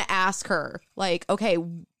 I'm going to ask her, like, okay,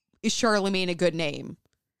 is Charlemagne a good name?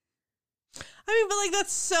 I mean, but like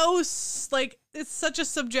that's so like it's such a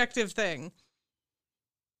subjective thing.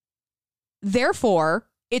 Therefore,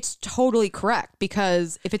 it's totally correct,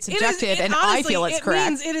 because if it's subjective and honestly, I feel it's correct,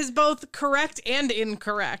 means it is both correct and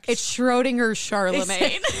incorrect. It's Schrodinger's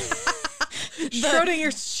Charlemagne.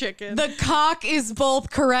 Schrodinger's chicken. The cock is both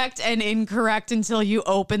correct and incorrect until you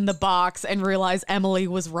open the box and realize Emily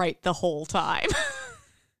was right the whole time.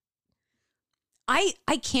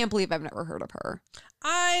 I can't believe I've never heard of her.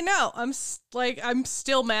 I know. I'm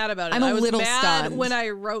still mad about it. I was little mad stunned when I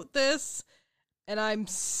wrote this, and I'm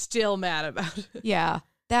still mad about it. Yeah.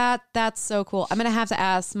 That's so cool. I'm gonna have to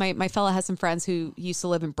ask my fella has some friends who used to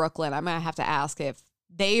live in Brooklyn. I'm gonna have to ask if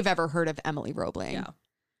they've ever heard of Emily Roebling. Yeah,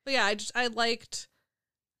 but yeah, I liked,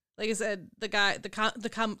 like I said,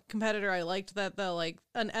 the competitor. I liked that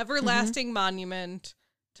an everlasting monument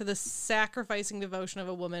to the sacrificing devotion of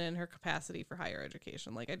a woman and her capacity for higher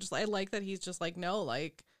education. Like I like that he's just like, no,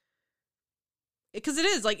 like, because it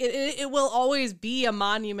is like it will always be a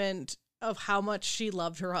monument of how much she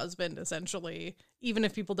loved her husband, essentially, even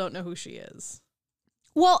if people don't know who she is.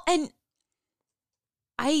 Well, and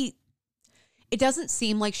it doesn't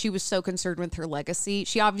seem like she was so concerned with her legacy.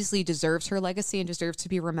 She obviously deserves her legacy and deserves to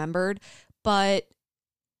be remembered, but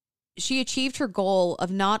she achieved her goal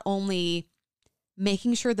of not only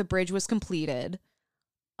making sure the bridge was completed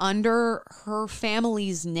under her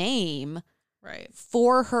family's name, right,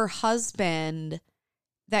 for her husband,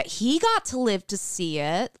 that he got to live to see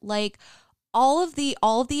it. Like all of the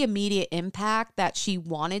immediate impact that she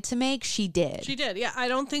wanted to make, she did. She did. Yeah, I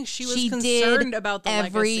don't think she was concerned about the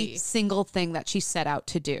every legacy. Single thing that she set out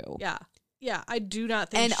to do. Yeah. Yeah, I do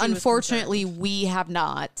not think and she was unfortunately, concerned. we have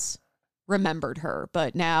not remembered her,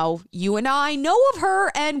 but now you and I know of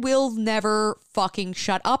her, and we'll never fucking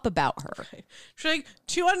shut up about her. Right. She's like,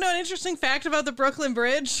 do you want to know an interesting fact about the Brooklyn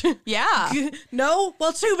Bridge? Yeah. No?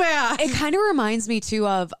 Well, too bad. It kind of reminds me too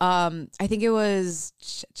of I think it was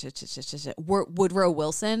Woodrow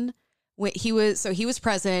Wilson. He was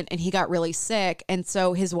president and he got really sick, and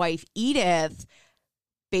so his wife Edith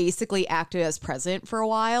basically acted as president for a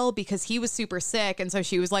while because he was super sick, and so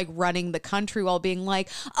she was like running the country while being like,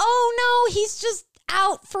 oh no, he's just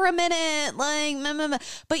out for a minute, like meh, meh, meh.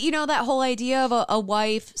 But you know, that whole idea of a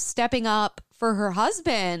wife stepping up for her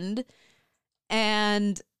husband,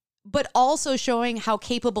 but also showing how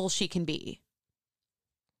capable she can be.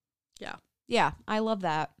 Yeah, I love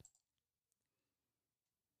that.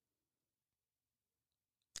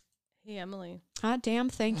 Hey, Emily. Hot damn,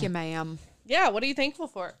 thank you, ma'am. Yeah, what are you thankful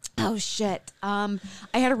for? Oh shit. I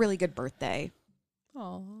had a really good birthday.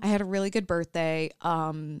 Oh. I had a really good birthday.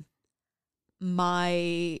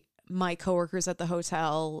 My coworkers at the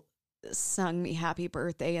hotel sung me happy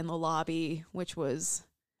birthday in the lobby, which was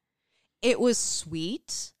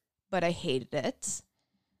sweet, but I hated it.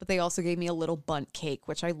 But they also gave me a little bundt cake,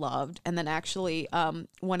 which I loved. And then actually,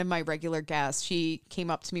 one of my regular guests, she came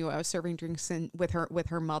up to me while I was serving drinks with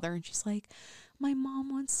her mother, and she's like, my mom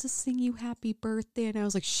wants to sing you happy birthday. And I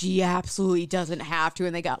was like, she absolutely doesn't have to.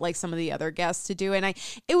 And they got like some of the other guests to do. And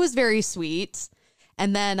it was very sweet.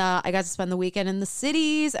 And then I got to spend the weekend in the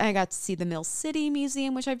cities. And I got to see the Mill City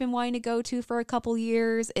Museum, which I've been wanting to go to for a couple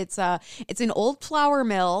years. It's an old flour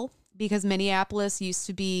mill, because Minneapolis used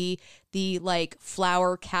to be the like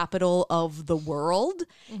flour capital of the world.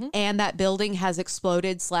 Mm-hmm. And that building has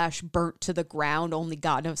exploded / burnt to the ground only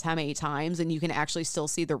God knows how many times. And you can actually still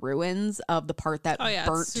see the ruins of the part that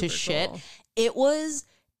burnt to shit. Cool. It was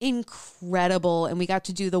incredible. And we got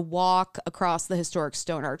to do the walk across the historic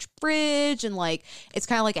Stone Arch Bridge, and like it's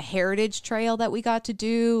kind of like a heritage trail that we got to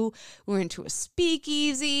do. We went to a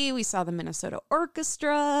speakeasy, we saw the Minnesota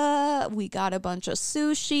Orchestra, we got a bunch of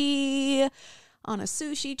sushi on a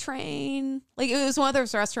sushi train. Like it was one of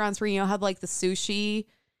those restaurants where, you know, how like the sushi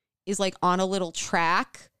is like on a little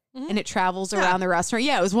track and it travels around the restaurant.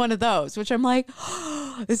 Yeah, it was one of those, which I'm like,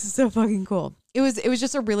 oh, this is so fucking cool. It was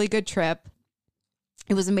just a really good trip.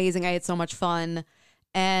 It was amazing. I had so much fun.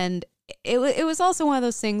 And it was also one of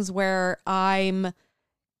those things where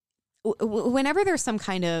whenever there's some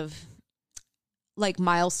kind of like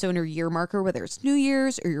milestone or year marker, whether it's New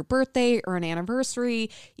Year's or your birthday or an anniversary,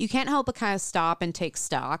 you can't help but kind of stop and take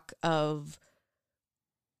stock of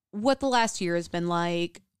what the last year has been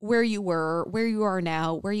like, where you were, where you are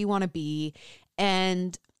now, where you want to be.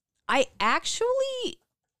 And I actually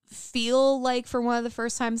feel like for one of the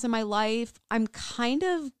first times in my life, I'm kind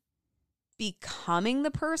of becoming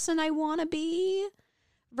the person I want to be,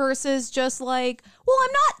 versus just like, well,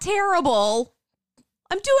 I'm not terrible,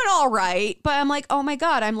 I'm doing all right, but I'm like, oh my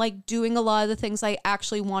God, I'm like doing a lot of the things I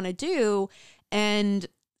actually want to do. And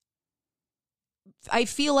I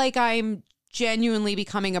feel like I'm genuinely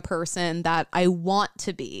becoming a person that I want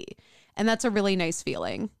to be. And that's a really nice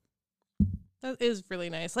feeling. That is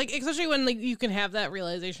really nice. Like, especially when like you can have that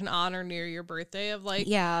realization on or near your birthday of like,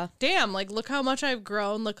 yeah, damn, like look how much I've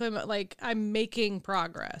grown. Look, like I'm making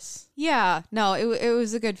progress. Yeah, no, it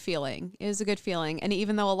was a good feeling. It was a good feeling. And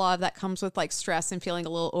even though a lot of that comes with like stress and feeling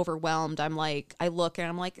a little overwhelmed, I'm like, I look and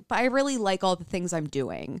I'm like, but I really like all the things I'm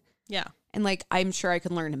doing. Yeah. And like, I'm sure I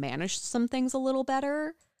can learn to manage some things a little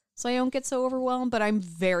better so I don't get so overwhelmed, but I'm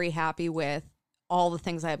very happy with all the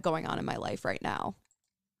things I have going on in my life right now.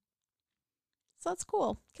 So that's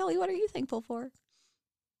cool. Kelley, what are you thankful for?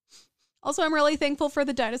 Also, I'm really thankful for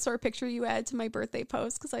the dinosaur picture you added to my birthday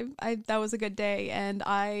post, because I that was a good day, and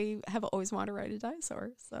I have always wanted to ride a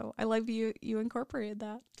dinosaur. So I love you incorporated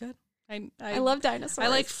that. Good. I love dinosaurs. I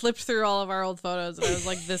like flipped through all of our old photos, and I was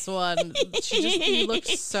like, this one, you looked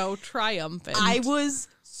so triumphant. I was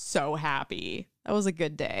so happy. That was a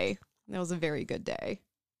good day. That was a very good day.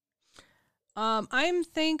 I'm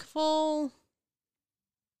thankful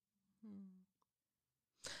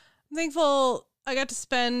I got to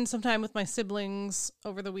spend some time with my siblings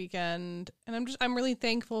over the weekend, and I'm really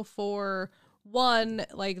thankful for, one,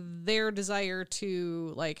 like their desire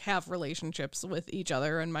to like have relationships with each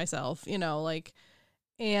other and myself, you know, like,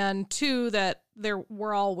 and two, that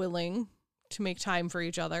we're all willing to make time for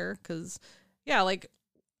each other, because yeah, like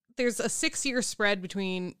there's a 6-year spread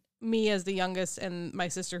between me as the youngest and my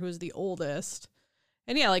sister who's the oldest,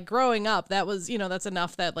 and yeah, like growing up, that was, you know, that's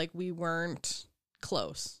enough that like we weren't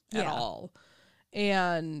close at all.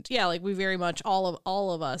 And yeah, like we very much all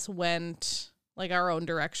of us went like our own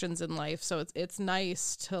directions in life, so it's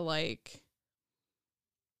nice to like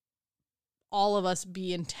all of us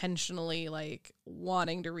be intentionally like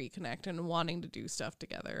wanting to reconnect and wanting to do stuff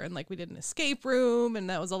together. And like we did an escape room, and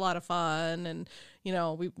that was a lot of fun, and you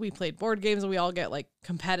know, we played board games, and we all get like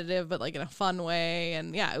competitive but like in a fun way.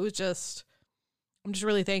 And yeah, it was just, I'm just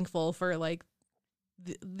really thankful for like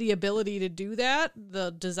the ability to do that, the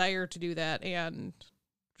desire to do that, and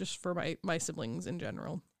just for my siblings in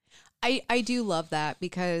general. I do love that,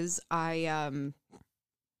 because I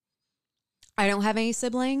don't have any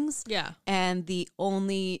siblings. Yeah. And the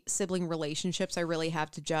only sibling relationships I really have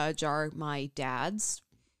to judge are my dad's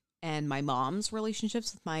and my mom's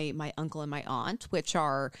relationships with my uncle and my aunt, which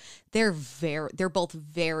are, they're both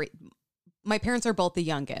very, my parents are both the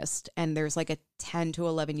youngest, and there's like a 10 to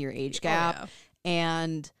 11 year age gap. Oh, yeah.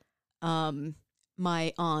 And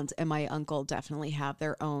my aunt and my uncle definitely have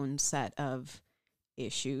their own set of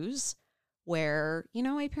issues where, you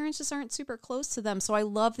know, my parents just aren't super close to them. So I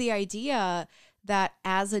love the idea that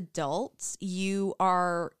as adults, you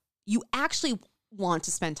actually want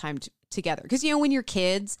to spend time together. Because, you know, when you're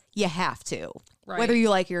kids, you have to, right, whether you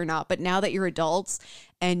like it or not. But now that you're adults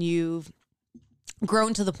and you've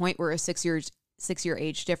grown to the point where a 6-year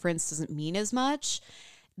age difference doesn't mean as much,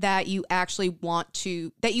 that you actually want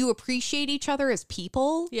to, that you appreciate each other as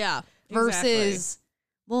people. Yeah. Versus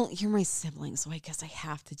well, you're my sibling, so I guess I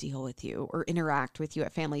have to deal with you or interact with you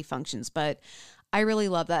at family functions. But I really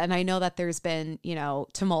love that. And I know that there's been,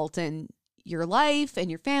 tumult in your life and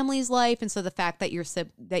your family's life. And so the fact that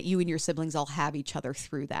that you and your siblings all have each other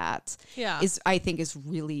through that I think is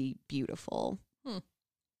really beautiful.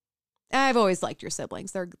 I've always liked your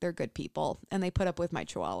siblings. They're good people, and they put up with my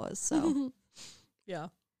chihuahuas. So yeah,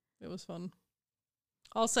 it was fun.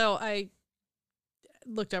 Also, I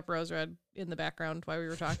looked up Rose Red in the background while we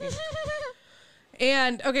were talking.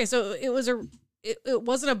 And okay, so it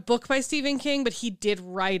wasn't a book by Stephen King, but he did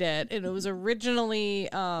write it, and it was originally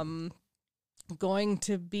going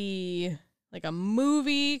to be like a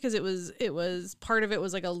movie, because it was part of it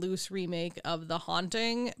was like a loose remake of The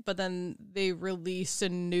Haunting, but then they released a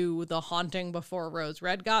new The Haunting before Rose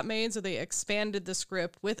Red got made, so they expanded the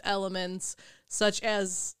script with elements such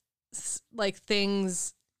as like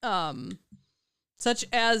things such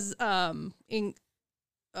as that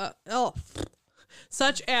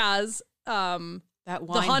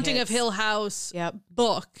The Haunting of Hill House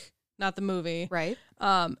book, not the movie, right?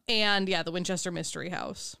 And the Winchester Mystery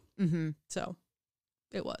House. Mm-hmm. So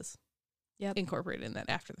it was incorporated in that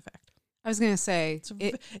after the fact. I was gonna say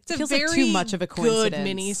it feels very like too much of a coincidence. Good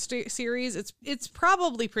mini series. It's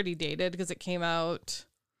probably pretty dated because it came out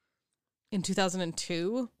in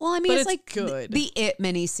 2002. Well, I mean, it's like good. The It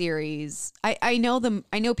miniseries. I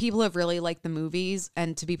know people have really liked the movies,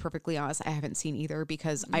 and to be perfectly honest, I haven't seen either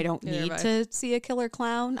because I don't need to see a killer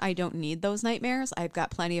clown. I don't need those nightmares. I've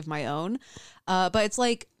got plenty of my own. But it's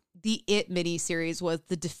like the It miniseries was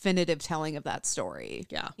the definitive telling of that story.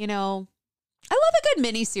 Yeah. I love a good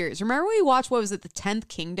miniseries. Remember we watched, what was it, The 10th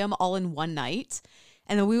Kingdom all in one night?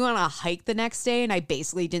 And then we went on a hike the next day, and I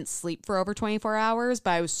basically didn't sleep for over 24 hours,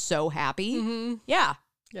 but I was so happy. Mm-hmm. Yeah.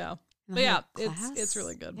 Yeah. But yeah, it's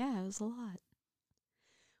really good. Yeah, it was a lot.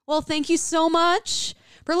 Well, thank you so much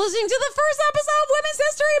for listening to the first episode of Women's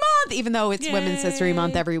History Month, even though it's Women's History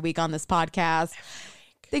Month every week on this podcast.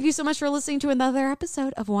 Thank you so much for listening to another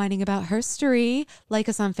episode of Whining About Herstory. Like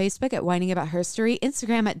us on Facebook at Whining About Herstory,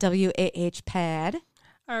 Instagram at WAHPad.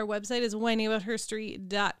 Our website is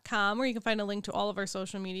whiningaboutherstory.com, where you can find a link to all of our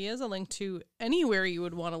social medias, a link to anywhere you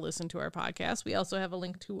would want to listen to our podcast. We also have a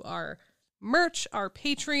link to our merch, our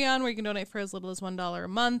Patreon, where you can donate for as little as $1 a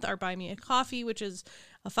month, our Buy Me a Coffee, which is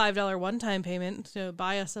a $5 one-time payment to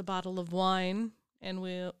buy us a bottle of wine, and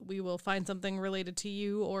we will find something related to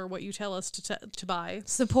you or what you tell us to buy.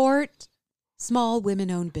 Support small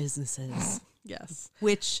women-owned businesses. Yes.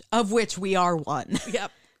 Of which we are one.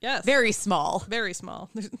 Yep. Yes. Very small. Very small.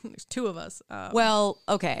 There's two of us. Well,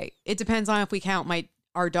 okay. It depends on if we count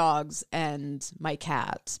our dogs and my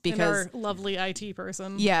cat. Because and our lovely IT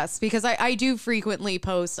person. Yes, because I do frequently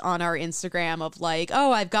post on our Instagram of like,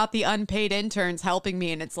 oh, I've got the unpaid interns helping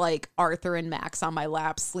me. And it's like Arthur and Max on my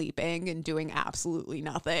lap sleeping and doing absolutely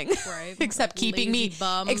nothing. Right. except keeping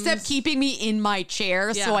me in my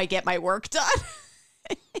chair so I get my work done.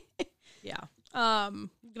 Yeah. You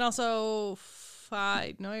can also...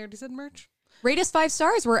 I already said merch. Rate us 5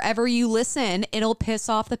 stars wherever you listen. It'll piss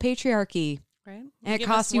off the patriarchy. Right. And it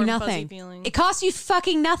costs you nothing. It costs you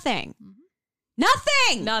fucking nothing.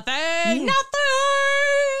 Mm-hmm. Nothing.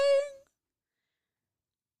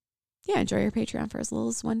 Yeah, enjoy your Patreon for as little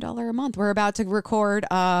as $1 a month. We're about to record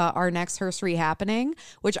our next Herstory happening,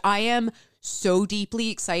 which I am so deeply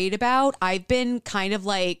excited about. I've been kind of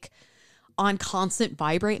like on constant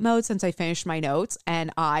vibrate mode since I finished my notes,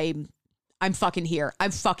 and I'm fucking here. I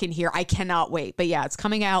cannot wait. But yeah, it's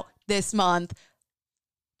coming out this month.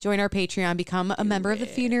 Join our Patreon. Become a member of the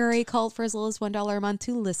funerary cult for as little as $1 a month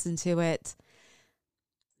to listen to it.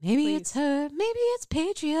 Maybe it's her. Maybe it's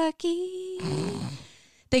patriarchy.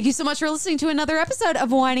 Thank you so much for listening to another episode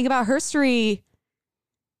of Whining About Herstory.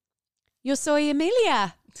 Yo soy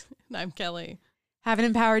Emilia. And I'm Kelley. Have an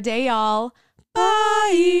empowered day, y'all. Bye.